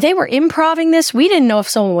 They were improvising this. We didn't know if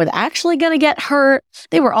someone was actually going to get hurt.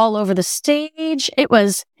 They were all over the stage. It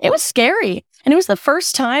was scary. And it was the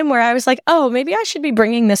first time where I was like, oh, maybe I should be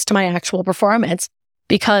bringing this to my actual performance.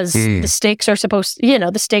 Because the stakes are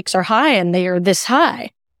the stakes are high and they are this high.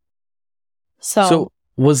 So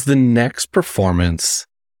was the next performance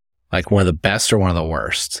like one of the best or one of the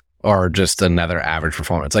worst, or just another average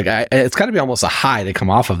performance? Like, it's got to be almost a high to come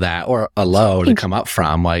off of that, or a low to come up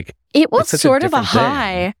from. Like, it was sort of a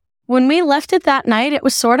high. Thing. When we left it that night, it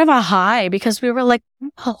was sort of a high because we were like,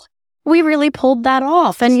 oh, we really pulled that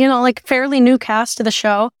off. And, like, fairly new cast to the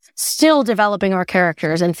show, still developing our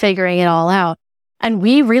characters and figuring it all out. And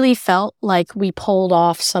we really felt like we pulled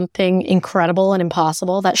off something incredible and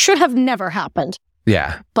impossible that should have never happened.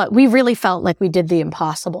 Yeah. But we really felt like we did the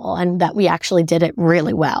impossible and that we actually did it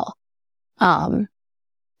really well.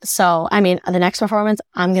 So, I mean, the next performance,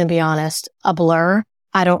 I'm going to be honest, a blur.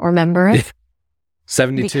 I don't remember it.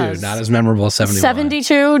 72, not as memorable as 71.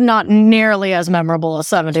 72, not nearly as memorable as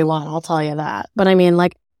 71, I'll tell you that. But I mean,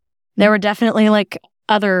 like, there were definitely like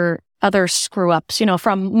other screw ups,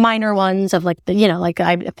 from minor ones of like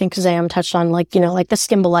I think Zam touched on like the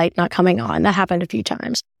Skimbolite not coming on. That happened a few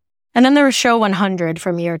times. And then there was show 100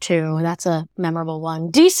 from year 2. That's a memorable one.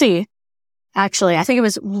 DC, actually, I think it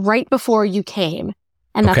was right before you came.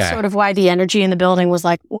 And that's sort of why the energy in the building was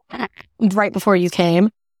like right before you came.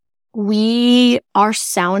 Our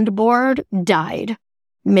soundboard died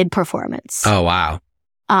mid-performance. Oh, wow.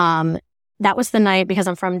 That was the night, because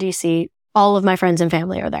I'm from DC, all of my friends and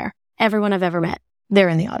family are there. Everyone I've ever met, they're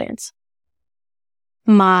in the audience.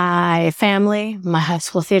 My family, my high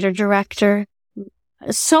school theater director,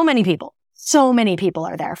 so many people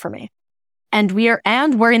are there for me. And we're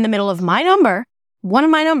in the middle of one of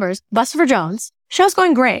my numbers, Buster Jones. Show's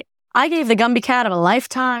going great. I gave the Gumby Cat of a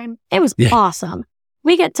lifetime. It was awesome.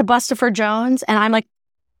 We get to Buster Jones and I'm like,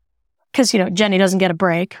 cause Jenny doesn't get a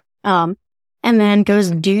break. And then goes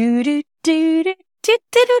do do do do do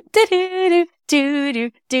do do do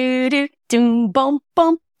do do do do bum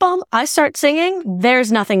bum bum. I start singing.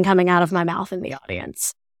 There's nothing coming out of my mouth in the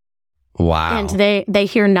audience. Wow. And they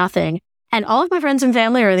hear nothing. And all of my friends and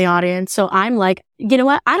family are in the audience. So I'm like, you know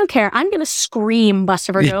what? I don't care. I'm going to scream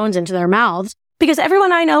Buster Jones into their mouths because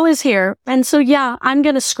everyone I know is here. And so, yeah, I'm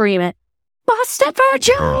going to scream it. Buster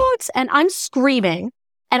Jones! And I'm screaming.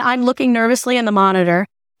 And I'm looking nervously in the monitor.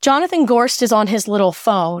 Jonathan Gorst is on his little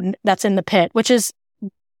phone that's in the pit, which is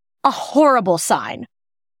a horrible sign.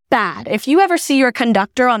 Bad. If you ever see your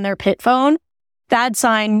conductor on their pit phone, bad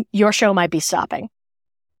sign, your show might be stopping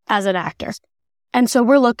as an actor. And so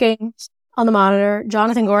we're looking on the monitor.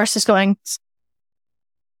 Jonathan Gorst is going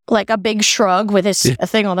like a big shrug with his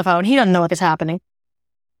thing on the phone. He doesn't know what is happening.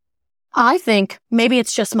 I think maybe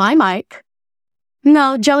it's just my mic.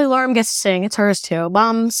 No, Jelly Lorem gets to sing. It's hers too.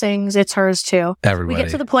 Bomb sings. It's hers too. Everybody. We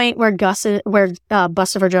get to the point where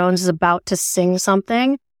Buster Jones is about to sing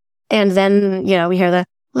something. And then, we hear the,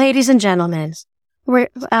 ladies and gentlemen, we're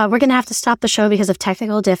going to have to stop the show because of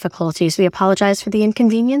technical difficulties. We apologize for the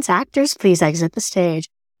inconvenience. Actors, please exit the stage.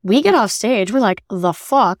 We get off stage. We're like, the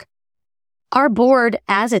fuck? Our board,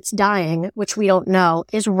 as it's dying, which we don't know,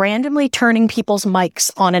 is randomly turning people's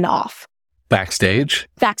mics on and off. Backstage?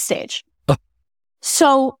 Backstage. Oh.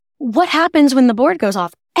 So what happens when the board goes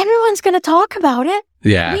off? Everyone's going to talk about it.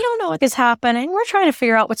 Yeah. We don't know what is happening. We're trying to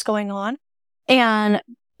figure out what's going on. And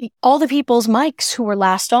all the people's mics who were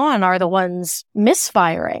last on are the ones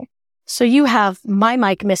misfiring. So you have my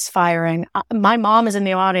mic misfiring. My mom is in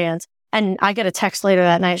the audience. And I get a text later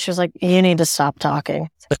that night. She was like, you need to stop talking.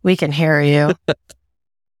 We can hear you.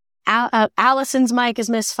 Allison's mic is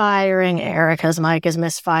misfiring. Erica's mic is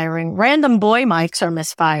misfiring. Random boy mics are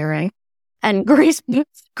misfiring. And Grace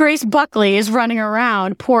Buckley is running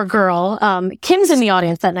around. Poor girl. Kim's in the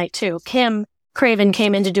audience that night too. Kim Craven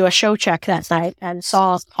came in to do a show check that night and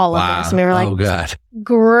saw all of this. And we were like, oh, God.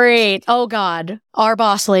 Great. Oh, God. Our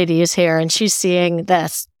boss lady is here and she's seeing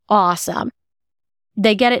this. Awesome.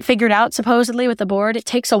 They get it figured out supposedly with the board. It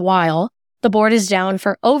takes a while. The board is down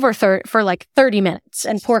for for like 30 minutes,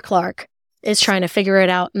 and poor Clark is trying to figure it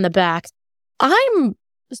out in the back. I'm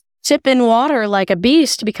sipping water like a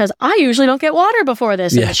beast because I usually don't get water before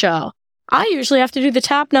this in the show. I usually have to do the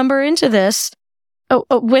tap number into this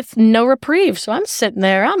with no reprieve. So I'm sitting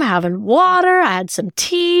there, I'm having water, I had some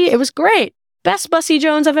tea. It was great. Best Bussy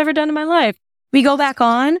Jones I've ever done in my life. We go back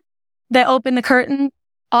on, they open the curtain,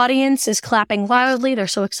 audience is clapping wildly. They're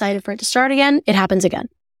so excited for it to start again. It happens again.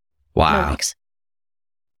 Wow. No thanks.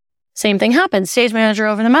 Same thing happens. Stage manager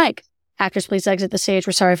over the mic. Actors, please exit the stage.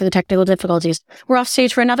 We're sorry for the technical difficulties. We're off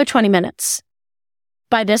stage for another 20 minutes.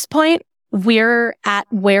 By this point, we're at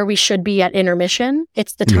where we should be at intermission.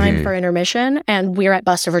 It's the time for intermission, and we're at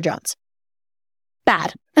Buster Jones.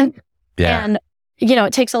 Bad. Yeah. And,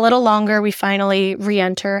 it takes a little longer. We finally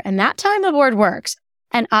re-enter, and that time the board works.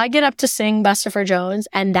 And I get up to sing Buster Jones,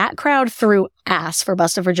 and that crowd threw ass for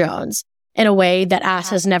Buster Jones in a way that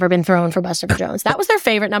ass has never been thrown for Buster Jones. That was their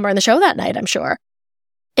favorite number in the show that night, I'm sure.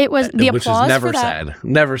 It was the Which applause is never for that. sad.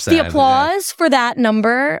 Never sad. The applause for that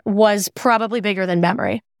number was probably bigger than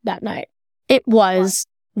Memory that night. It was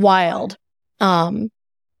wild. And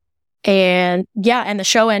the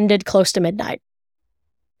show ended close to midnight.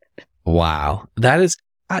 Wow. That is,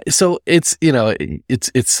 so it's,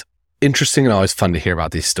 it's interesting and always fun to hear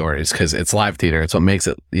about these stories because it's live theater. It's what makes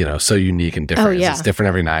it, so unique and different. Oh, yeah. It's different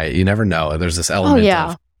every night. You never know. There's this element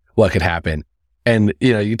of what could happen. And,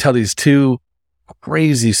 you tell these two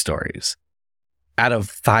crazy stories out of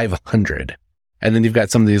 500. And then you've got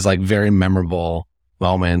some of these like very memorable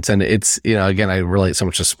moments. And it's, again, I relate so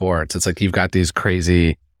much to sports. It's like you've got these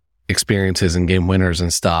crazy experiences and game winners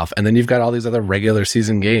and stuff. And then you've got all these other regular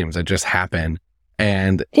season games that just happen.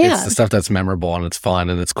 And it's the stuff that's memorable and it's fun.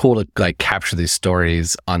 And it's cool to like capture these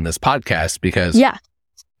stories on this podcast because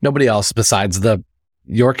nobody else besides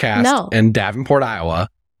your cast and Davenport, Iowa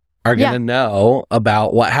are going to know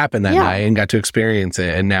about what happened that night and got to experience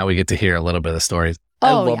it. And now we get to hear a little bit of the stories.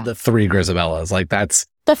 I love the three Grisabellas. Like that's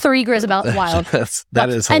the three Grisabellas. Wild. that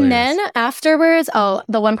is hilarious. And then afterwards,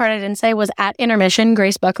 the one part I didn't say was at intermission,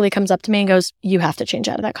 Grace Buckley comes up to me and goes, "You have to change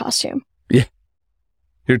out of that costume." Yeah.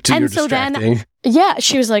 You're so distracting. Then,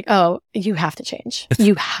 she was like, "Oh, you have to change.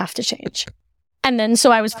 You have to change." And then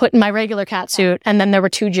so I was put in my regular cat suit and then there were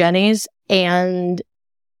two Jennies and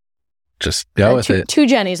just go with it. Two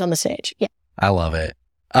Jennies on the stage. Yeah. I love it.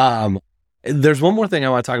 There's one more thing I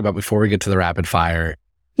want to talk about before we get to the rapid fire.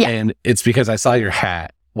 Yeah. And it's because I saw your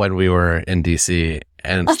hat when we were in DC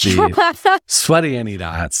and it's the Sweaty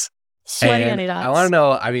Anydots. Sweaty Anydots. I want to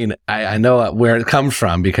know, I mean, I know where it comes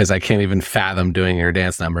from because I can't even fathom doing your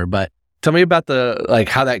dance number, but tell me about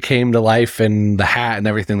how that came to life and the hat and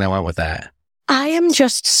everything that went with that. I am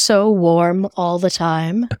just so warm all the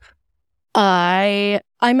time.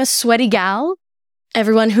 I'm a sweaty gal.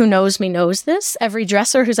 Everyone who knows me knows this. Every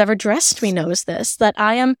dresser who's ever dressed me knows this, that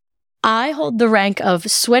I hold the rank of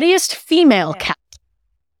sweatiest female cat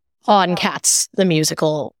on Cats, the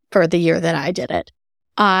musical, for the year that I did it.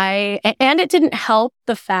 And it didn't help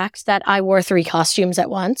the fact that I wore 3 costumes at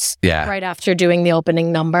once. Yeah. Right after doing the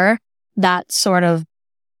opening number. That sort of,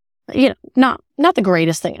 not the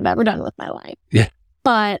greatest thing I've ever done with my life. Yeah.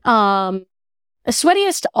 But, the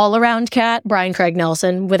sweatiest all-around cat, Brian Craig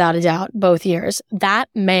Nelson, without a doubt, both years. That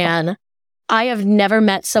man, I have never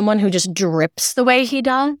met someone who just drips the way he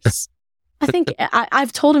does. I think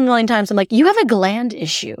I've told him a million times, I'm like, you have a gland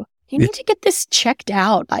issue. You need to get this checked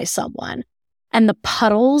out by someone. And the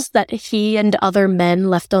puddles that he and other men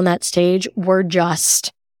left on that stage were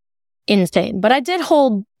just insane. But I did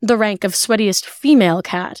hold the rank of sweatiest female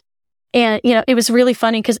cat. And, it was really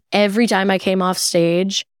funny because every time I came off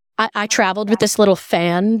stage, I traveled with this little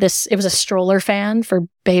fan. It was a stroller fan for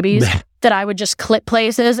babies that I would just clip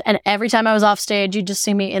places. And every time I was off stage, you'd just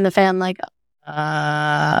see me in the fan like,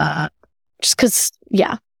 just because,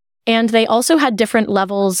 And they also had different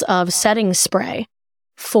levels of setting spray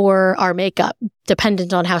for our makeup,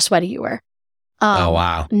 dependent on how sweaty you were. Oh,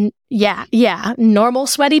 wow. Yeah. Normal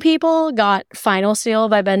sweaty people got Final Seal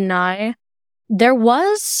by Ben Nye. There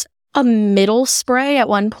was a middle spray at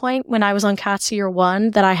one point when I was on Cats Year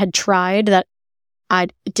 1 that I had tried that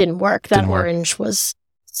it didn't work. That orange was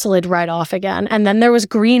slid right off again. And then there was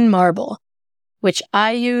Green Marble, which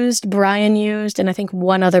I used, Brian used, and I think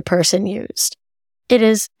one other person used. It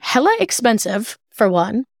is hella expensive, for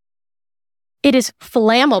one. It is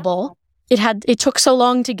flammable. It took so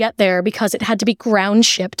long to get there because it had to be ground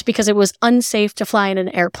shipped because it was unsafe to fly in an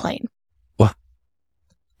airplane. What?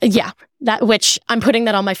 Yeah, which I'm putting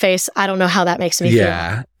that on my face. I don't know how that makes me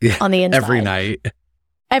feel on the inside. Every night.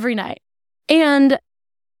 Every night. And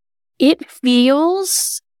it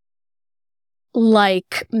feels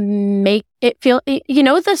like you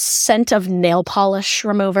know the scent of nail polish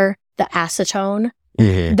remover, the acetone?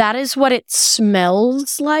 Mm-hmm. That is what it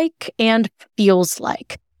smells like and feels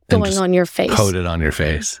like going on your face. Coated on your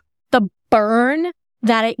face. The burn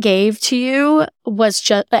that it gave to you was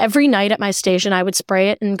just every night at my station, I would spray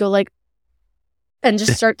it and go like, and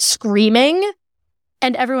just start screaming.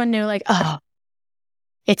 And everyone knew like, oh,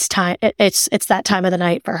 it's time. It's that time of the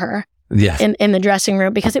night for her. Yeah. In the dressing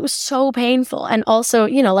room, because it was so painful. And also,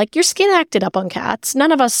 you know, like your skin acted up on cats.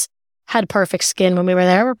 None of us had perfect skin when we were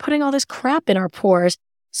there. We're putting all this crap in our pores.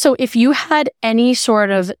 So if you had any sort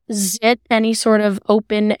of zit, any sort of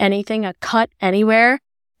open anything, a cut anywhere,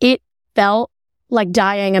 it felt like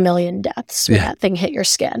dying a million deaths when that thing hit your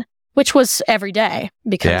skin, which was every day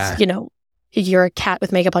because, you know, you're a cat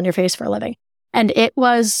with makeup on your face for a living. And it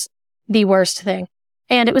was the worst thing.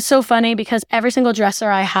 And it was so funny because every single dresser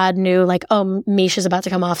I had knew like, oh, Misha's about to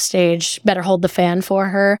come off stage. Better hold the fan for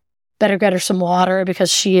her. Better get her some water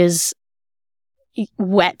because she is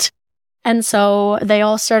wet. And so they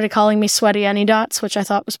all started calling me Sweaty Jennyanydots, which I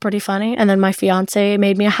thought was pretty funny. And then my fiance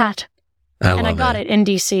made me a hat. I got it in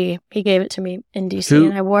DC. He gave it to me in DC,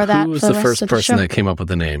 and I wore that. Who was for the rest first of the person show. that came up with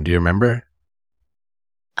the name? Do you remember?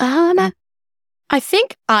 I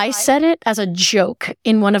think I said it as a joke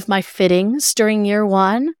in one of my fittings during year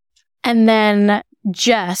one. And then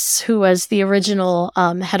Jess, who was the original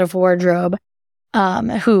head of wardrobe,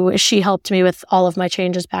 she helped me with all of my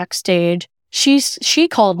changes backstage. She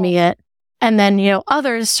called me it. And then, you know,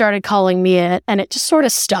 others started calling me it, and it just sort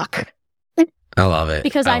of stuck. I love it.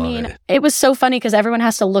 Because it was so funny because everyone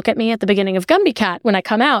has to look at me at the beginning of Gumby Cat when I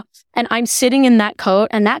come out, and I'm sitting in that coat,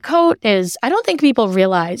 and that coat is, I don't think people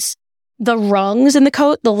realize the rungs in the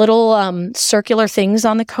coat, the little circular things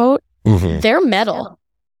on the coat, they're metal.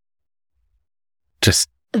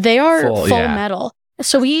 They are full metal.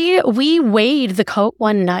 So we weighed the coat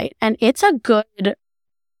one night, and it's a good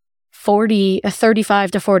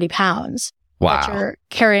 35 to 40 pounds that you're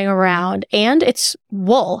carrying around, and it's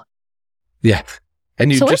wool. Yeah.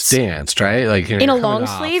 And you So just danced, right? Like in a long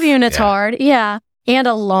sleeve unitard. Yeah. And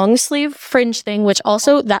a long sleeve fringe thing, which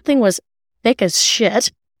also that thing was thick as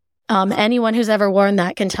shit. Anyone who's ever worn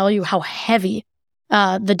that can tell you how heavy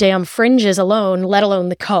the damn fringe is alone, let alone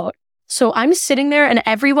the coat. So I'm sitting there and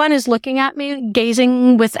everyone is looking at me,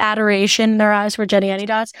 gazing with adoration in their eyes for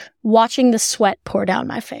Jennyanydots, watching the sweat pour down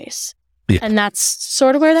my face. Yeah. And that's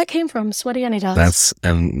sort of where that came from, Sweaty Jennyanydots.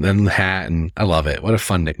 And then the hat, and I love it. What a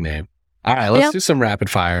fun nickname. All right, let's do some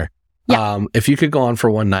rapid fire. Yeah. If you could go on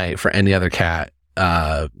for one night for any other cat,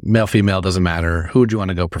 male, female, doesn't matter, who would you want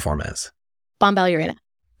to go perform as? Bomb Ballerina.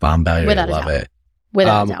 Bomb Ballerina, Without a love doubt. it.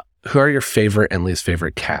 Without a doubt. Who are your favorite and least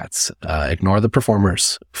favorite cats? Ignore the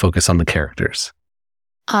performers, focus on the characters.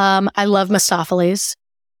 I love Mistopheles.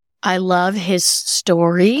 I love his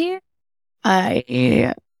story.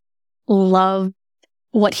 I love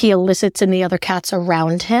what he elicits in the other cats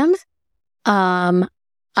around him.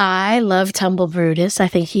 I love Tumble Brutus. I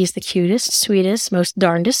think he's the cutest, sweetest, most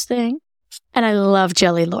darndest thing. And I love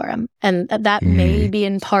Jelly Lorem. And that may be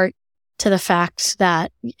in part to the fact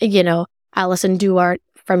that, you know, Alison Duart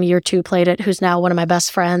from year 2 played it, who's now one of my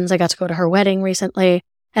best friends. I got to go to her wedding recently.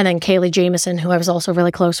 And then Kaylee Jameson, who I was also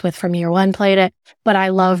really close with from year 1, played it. But I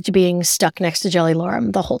loved being stuck next to Jelly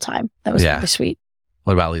Lorem the whole time. That was really sweet.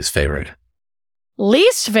 What about least favorite?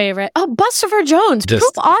 Least favorite? Oh, Bustafer Jones. Who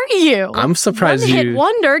are you? I'm surprised One-hit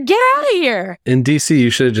wonder. Get out of here. In DC,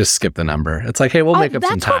 you should have just skipped the number. It's like, hey, we'll make up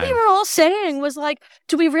some time. That's what we were all saying was like,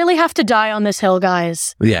 do we really have to die on this hill,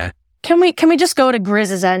 guys? Yeah. Can we just go to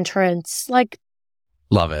Grizz's entrance? Like,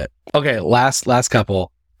 love it. Okay, last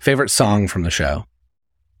couple. Favorite song from the show?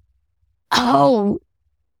 Oh,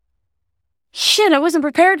 shit! I wasn't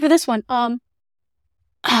prepared for this one.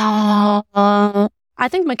 I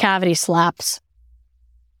think McCavity slaps.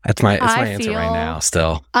 That's my answer right now.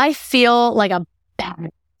 Still, I feel like a bad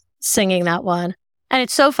singing that one, and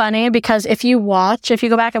it's so funny because if you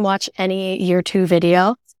go back and watch any year 2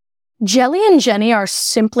 video, Jelly and Jenny are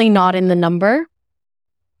simply not in the number.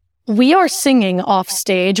 We are singing off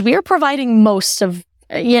stage. We are providing most of,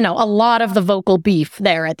 a lot of the vocal beef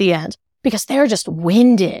there at the end because they're just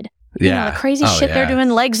winded. Yeah. The crazy shit they're doing,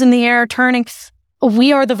 legs in the air, turning.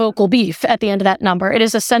 We are the vocal beef at the end of that number. It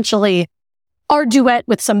is essentially our duet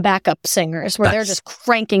with some backup singers where they're just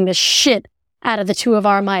cranking the shit out of the 2 of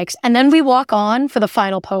our mics. And then we walk on for the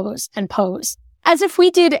final pose as if we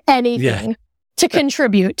did anything to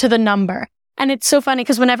contribute to the number. And it's so funny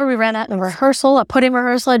because whenever we ran that in rehearsal, a put-in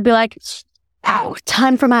rehearsal, I'd be like, oh,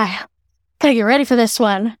 gotta get ready for this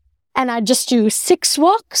one. And I'd just do 6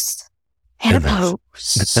 walks and a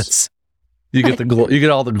pose. You get you get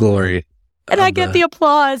all the glory. And I get the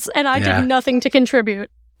applause, and I did nothing to contribute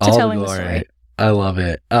to all telling the the glory. story. I love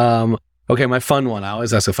it. Okay, my fun one. I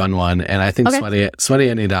always ask a fun one, and I think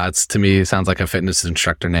Jennyanydots to me sounds like a fitness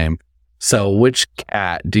instructor name. So, which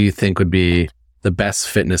cat do you think would be the best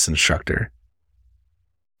fitness instructor?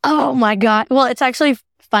 Oh my God. Well, it's actually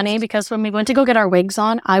funny because when we went to go get our wigs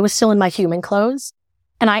on, I was still in my human clothes,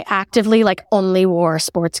 and I actively only wore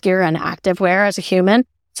sports gear and activewear as a human.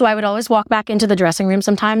 So I would always walk back into the dressing room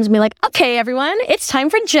sometimes and be like, okay, everyone, it's time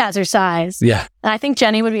for jazzercise. Yeah. And I think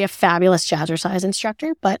Jenny would be a fabulous jazzercise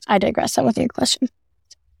instructor, but I digress. That was your question.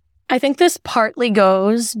 I think this partly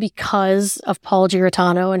goes because of Paul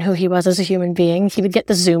Giarratano and who he was as a human being. He would get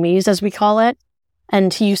the zoomies, as we call it.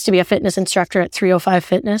 And he used to be a fitness instructor at 305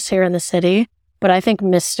 Fitness here in the city. But I think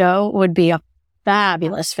Misto would be a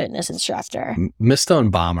fabulous fitness instructor. Misto and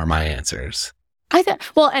Bomb are my answers.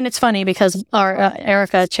 And it's funny because our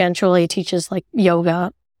Erica Chanchuli teaches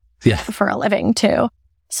yoga for a living too.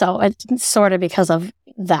 So it's sort of because of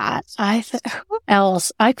that. Who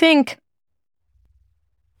else? I think,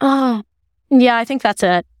 I think that's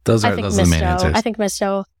it. Those are the main answers. I think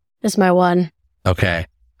Misto is my one. Okay.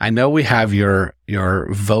 I know we have your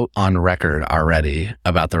vote on record already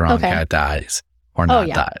about the wrong cat dies. Or not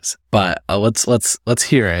dies. But let's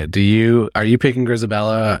hear it. Are you picking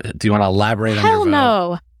Grisabella? Do you want to elaborate on your vote? Hell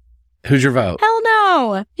no. Who's your vote? Hell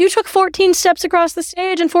no. You took 14 steps across the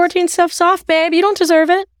stage and 14 steps off, babe. You don't deserve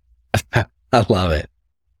it. I love it.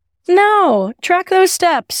 No. Track those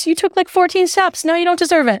steps. You took 14 steps. No, you don't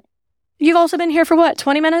deserve it. You've also been here for what?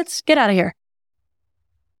 20 minutes? Get out of here.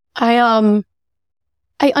 I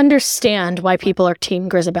understand why people are Team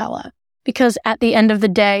Grisabella. Because at the end of the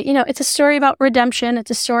day, it's a story about redemption.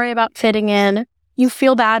 It's a story about fitting in. You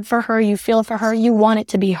feel bad for her. You feel for her. You want it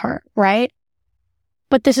to be her, right?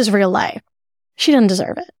 But this is real life. She doesn't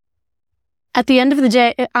deserve it. At the end of the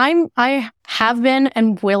day, I have been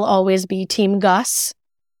and will always be Team Gus.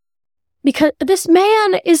 Because this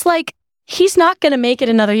man is he's not going to make it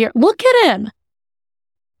another year. Look at him.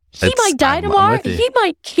 He might die tomorrow. He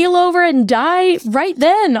might keel over and die right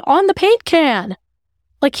then on the paint can.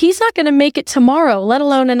 He's not going to make it tomorrow, let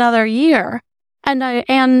alone another year.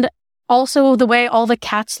 And also the way all the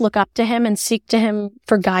cats look up to him and seek to him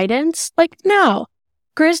for guidance. No.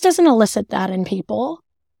 Grizz doesn't elicit that in people.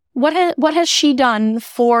 What has she done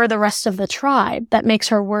for the rest of the tribe that makes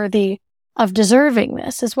her worthy of deserving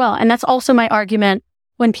this as well? And that's also my argument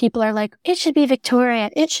when people are like, it should be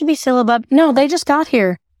Victoria, it should be Syllabub. No, they just got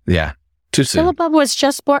here. Yeah, too soon. Syllabub was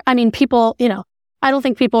just born. I mean, people, I don't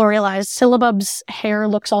think people realize Syllabub's hair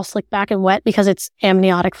looks all slicked back and wet because it's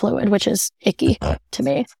amniotic fluid, which is icky to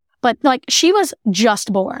me. But she was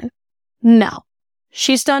just born. No,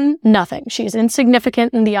 she's done nothing. She's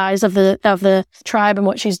insignificant in the eyes of the tribe and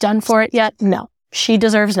what she's done for it yet. No, she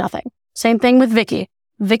deserves nothing. Same thing with Vicky.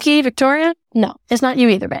 Victoria? No, it's not you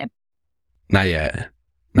either, babe. Not yet.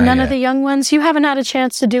 None of the young ones. You haven't had a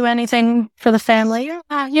chance to do anything for the family. You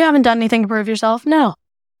haven't done anything to prove yourself. No.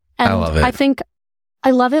 And I love it.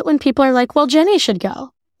 I love it when people are like, well, Jenny should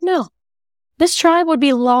go. No. This tribe would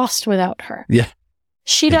be lost without her. Yeah.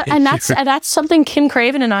 She does, and that's something Kim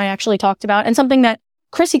Craven and I actually talked about, and something that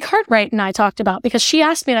Chrissy Cartwright and I talked about, because she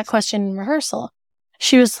asked me that question in rehearsal.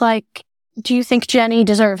 She was like, do you think Jenny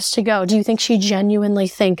deserves to go? Do you think she genuinely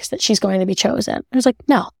thinks that she's going to be chosen? I was like,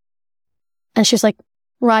 no. And she's like,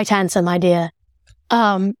 right answer, my dear.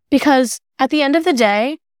 Because at the end of the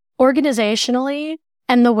day, organizationally,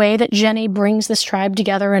 and the way that Jenny brings this tribe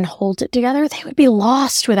together and holds it together, they would be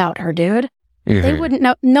lost without her, dude. Mm-hmm. They wouldn't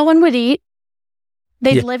know. No one would eat.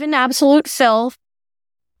 They'd live in absolute filth.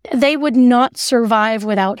 They would not survive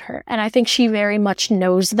without her. And I think she very much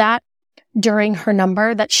knows that during her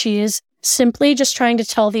number, that she is simply just trying to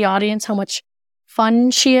tell the audience how much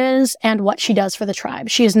fun she is and what she does for the tribe.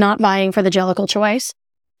 She is not vying for the Jellicle choice.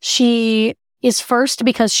 She is first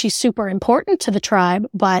because she's super important to the tribe,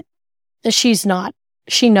 but she's not.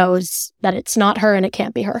 She knows that it's not her and it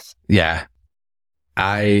can't be her. Yeah.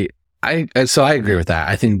 So I agree with that.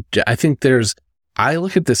 I think I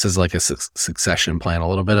look at this as a succession plan, a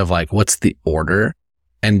little bit of what's the order?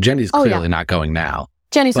 And Jenny's clearly not going now.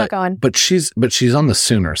 Jenny's not going. But she's on the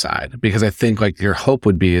sooner side, because I think your hope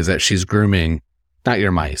would be is that she's grooming, not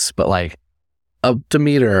your mice, but a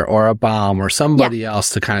Demeter or a Bomb or somebody else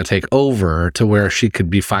to kind of take over to where she could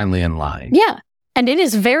be finally in line. Yeah. And it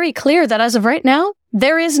is very clear that as of right now,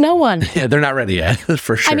 there is no one. Yeah, they're not ready yet,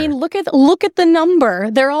 for sure. I mean, look at the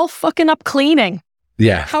number. They're all fucking up cleaning.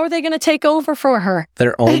 Yeah. How are they going to take over for her?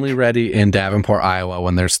 They're only ready in Davenport, Iowa,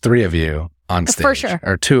 when there's 3 of you on stage. For sure.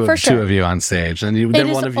 Or two For sure. of you on stage. And It then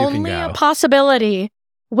is one of you can only go. a possibility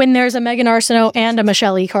when there's a Megan Arsenault and a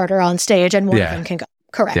Michelle E. Carter on stage and one of them can go.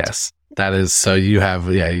 Correct. Yes. That is, so you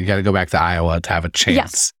have, you got to go back to Iowa to have a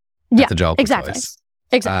chance at the Jellicle exactly. Toys.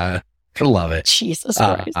 Exactly. I love it. Jesus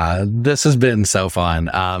Christ. This has been so fun.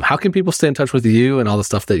 How can people stay in touch with you and all the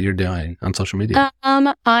stuff that you're doing on social media?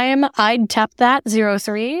 I'd tap that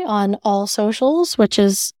 03 on all socials, which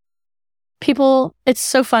is it's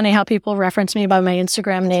so funny how people reference me by my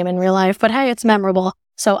Instagram name in real life, but hey, it's memorable.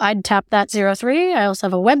 So I'd tap that 03. I also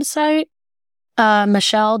have a website,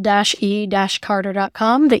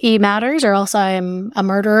 michelle-e-carter.com. The E matters, or else I am a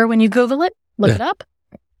murderer when you Google it. Look it up.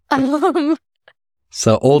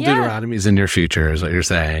 So Old Deuteronomy is in your future, is what you're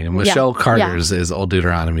saying. And Michelle Carter's is Old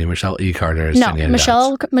Deuteronomy. Michelle E. Carter is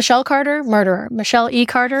Jennyanydots. Michelle Carter, murderer. Michelle E.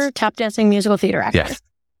 Carter, tap dancing musical theater actor.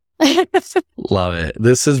 Yes. Love it.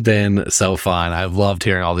 This has been so fun. I've loved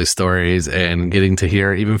hearing all these stories and getting to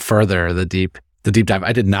hear even further the deep dive.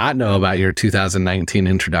 I did not know about your 2019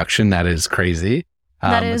 introduction. That is crazy.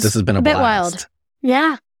 This has been a bit blast. Wild.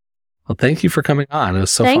 Yeah. Well, thank you for coming on. It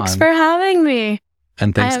was so Thanks fun. for having me.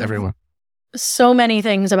 And thanks everyone. So many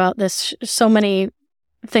things about this, so many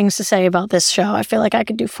things to say about this show. I feel like I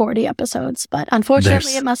could do 40 episodes, but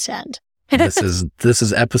unfortunately it must end. This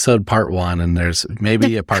is episode part 1, and there's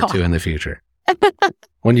maybe a part 2 in the future.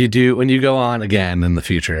 When you go on again in the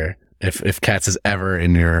future, if Cats is ever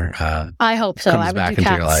in your I hope so. comes back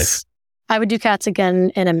into your life. I would do Cats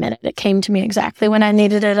again in a minute. It came to me exactly when I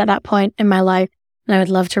needed it at that point in my life, and I would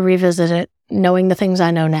love to revisit it, knowing the things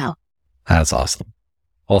I know now. That's awesome.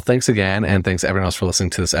 Well, thanks again, and thanks everyone else for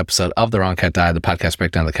listening to this episode of The Wrong Cat Died, the podcast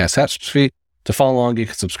breakdown of the catastrophe. To follow along, you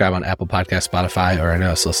can subscribe on Apple Podcasts, Spotify, or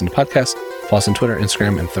anywhere else to listen to podcasts. Follow us on Twitter,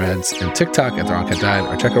 Instagram, and Threads, and TikTok at The Wrong Cat Died,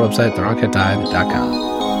 or check our website,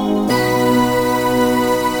 thewrongcatdied.com.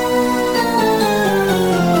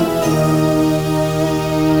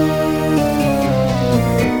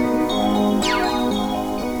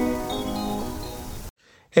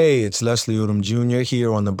 Hey, it's Leslie Odom Jr.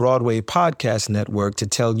 here on the Broadway Podcast Network to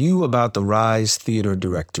tell you about the Rise Theater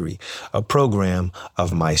Directory, a program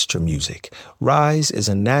of Maestro Music. Rise is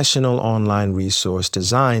a national online resource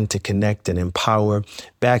designed to connect and empower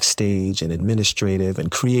backstage and administrative and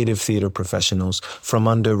creative theater professionals from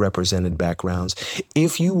underrepresented backgrounds.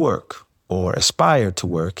 If you work or aspire to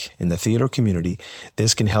work in the theater community,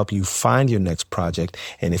 this can help you find your next project.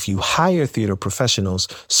 And if you hire theater professionals,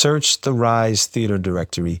 search the Rise Theater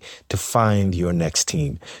Directory to find your next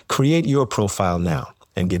team. Create your profile now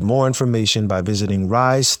and get more information by visiting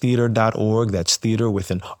risetheater.org. That's theater with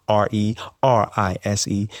an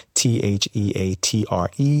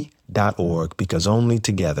risetheatre.org, because only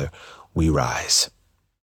together we rise.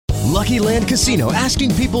 Lucky Land Casino,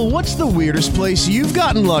 asking people, what's the weirdest place you've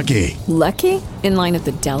gotten lucky? Lucky? In line at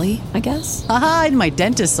the deli, I guess? Aha, in my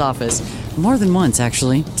dentist's office. More than once,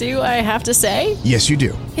 actually. Do I have to say? Yes, you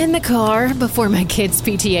do. In the car before my kids'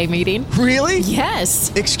 PTA meeting. Really?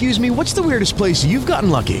 Yes. Excuse me, what's the weirdest place you've gotten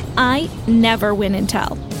lucky? I never win and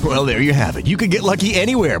tell. Well, there you have it. You can get lucky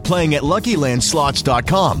anywhere, playing at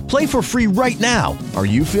LuckyLandSlots.com. Play for free right now. Are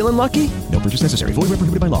you feeling lucky? No purchase necessary. Void where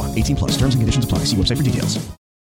prohibited by law. 18+. Terms and conditions apply. See website for details.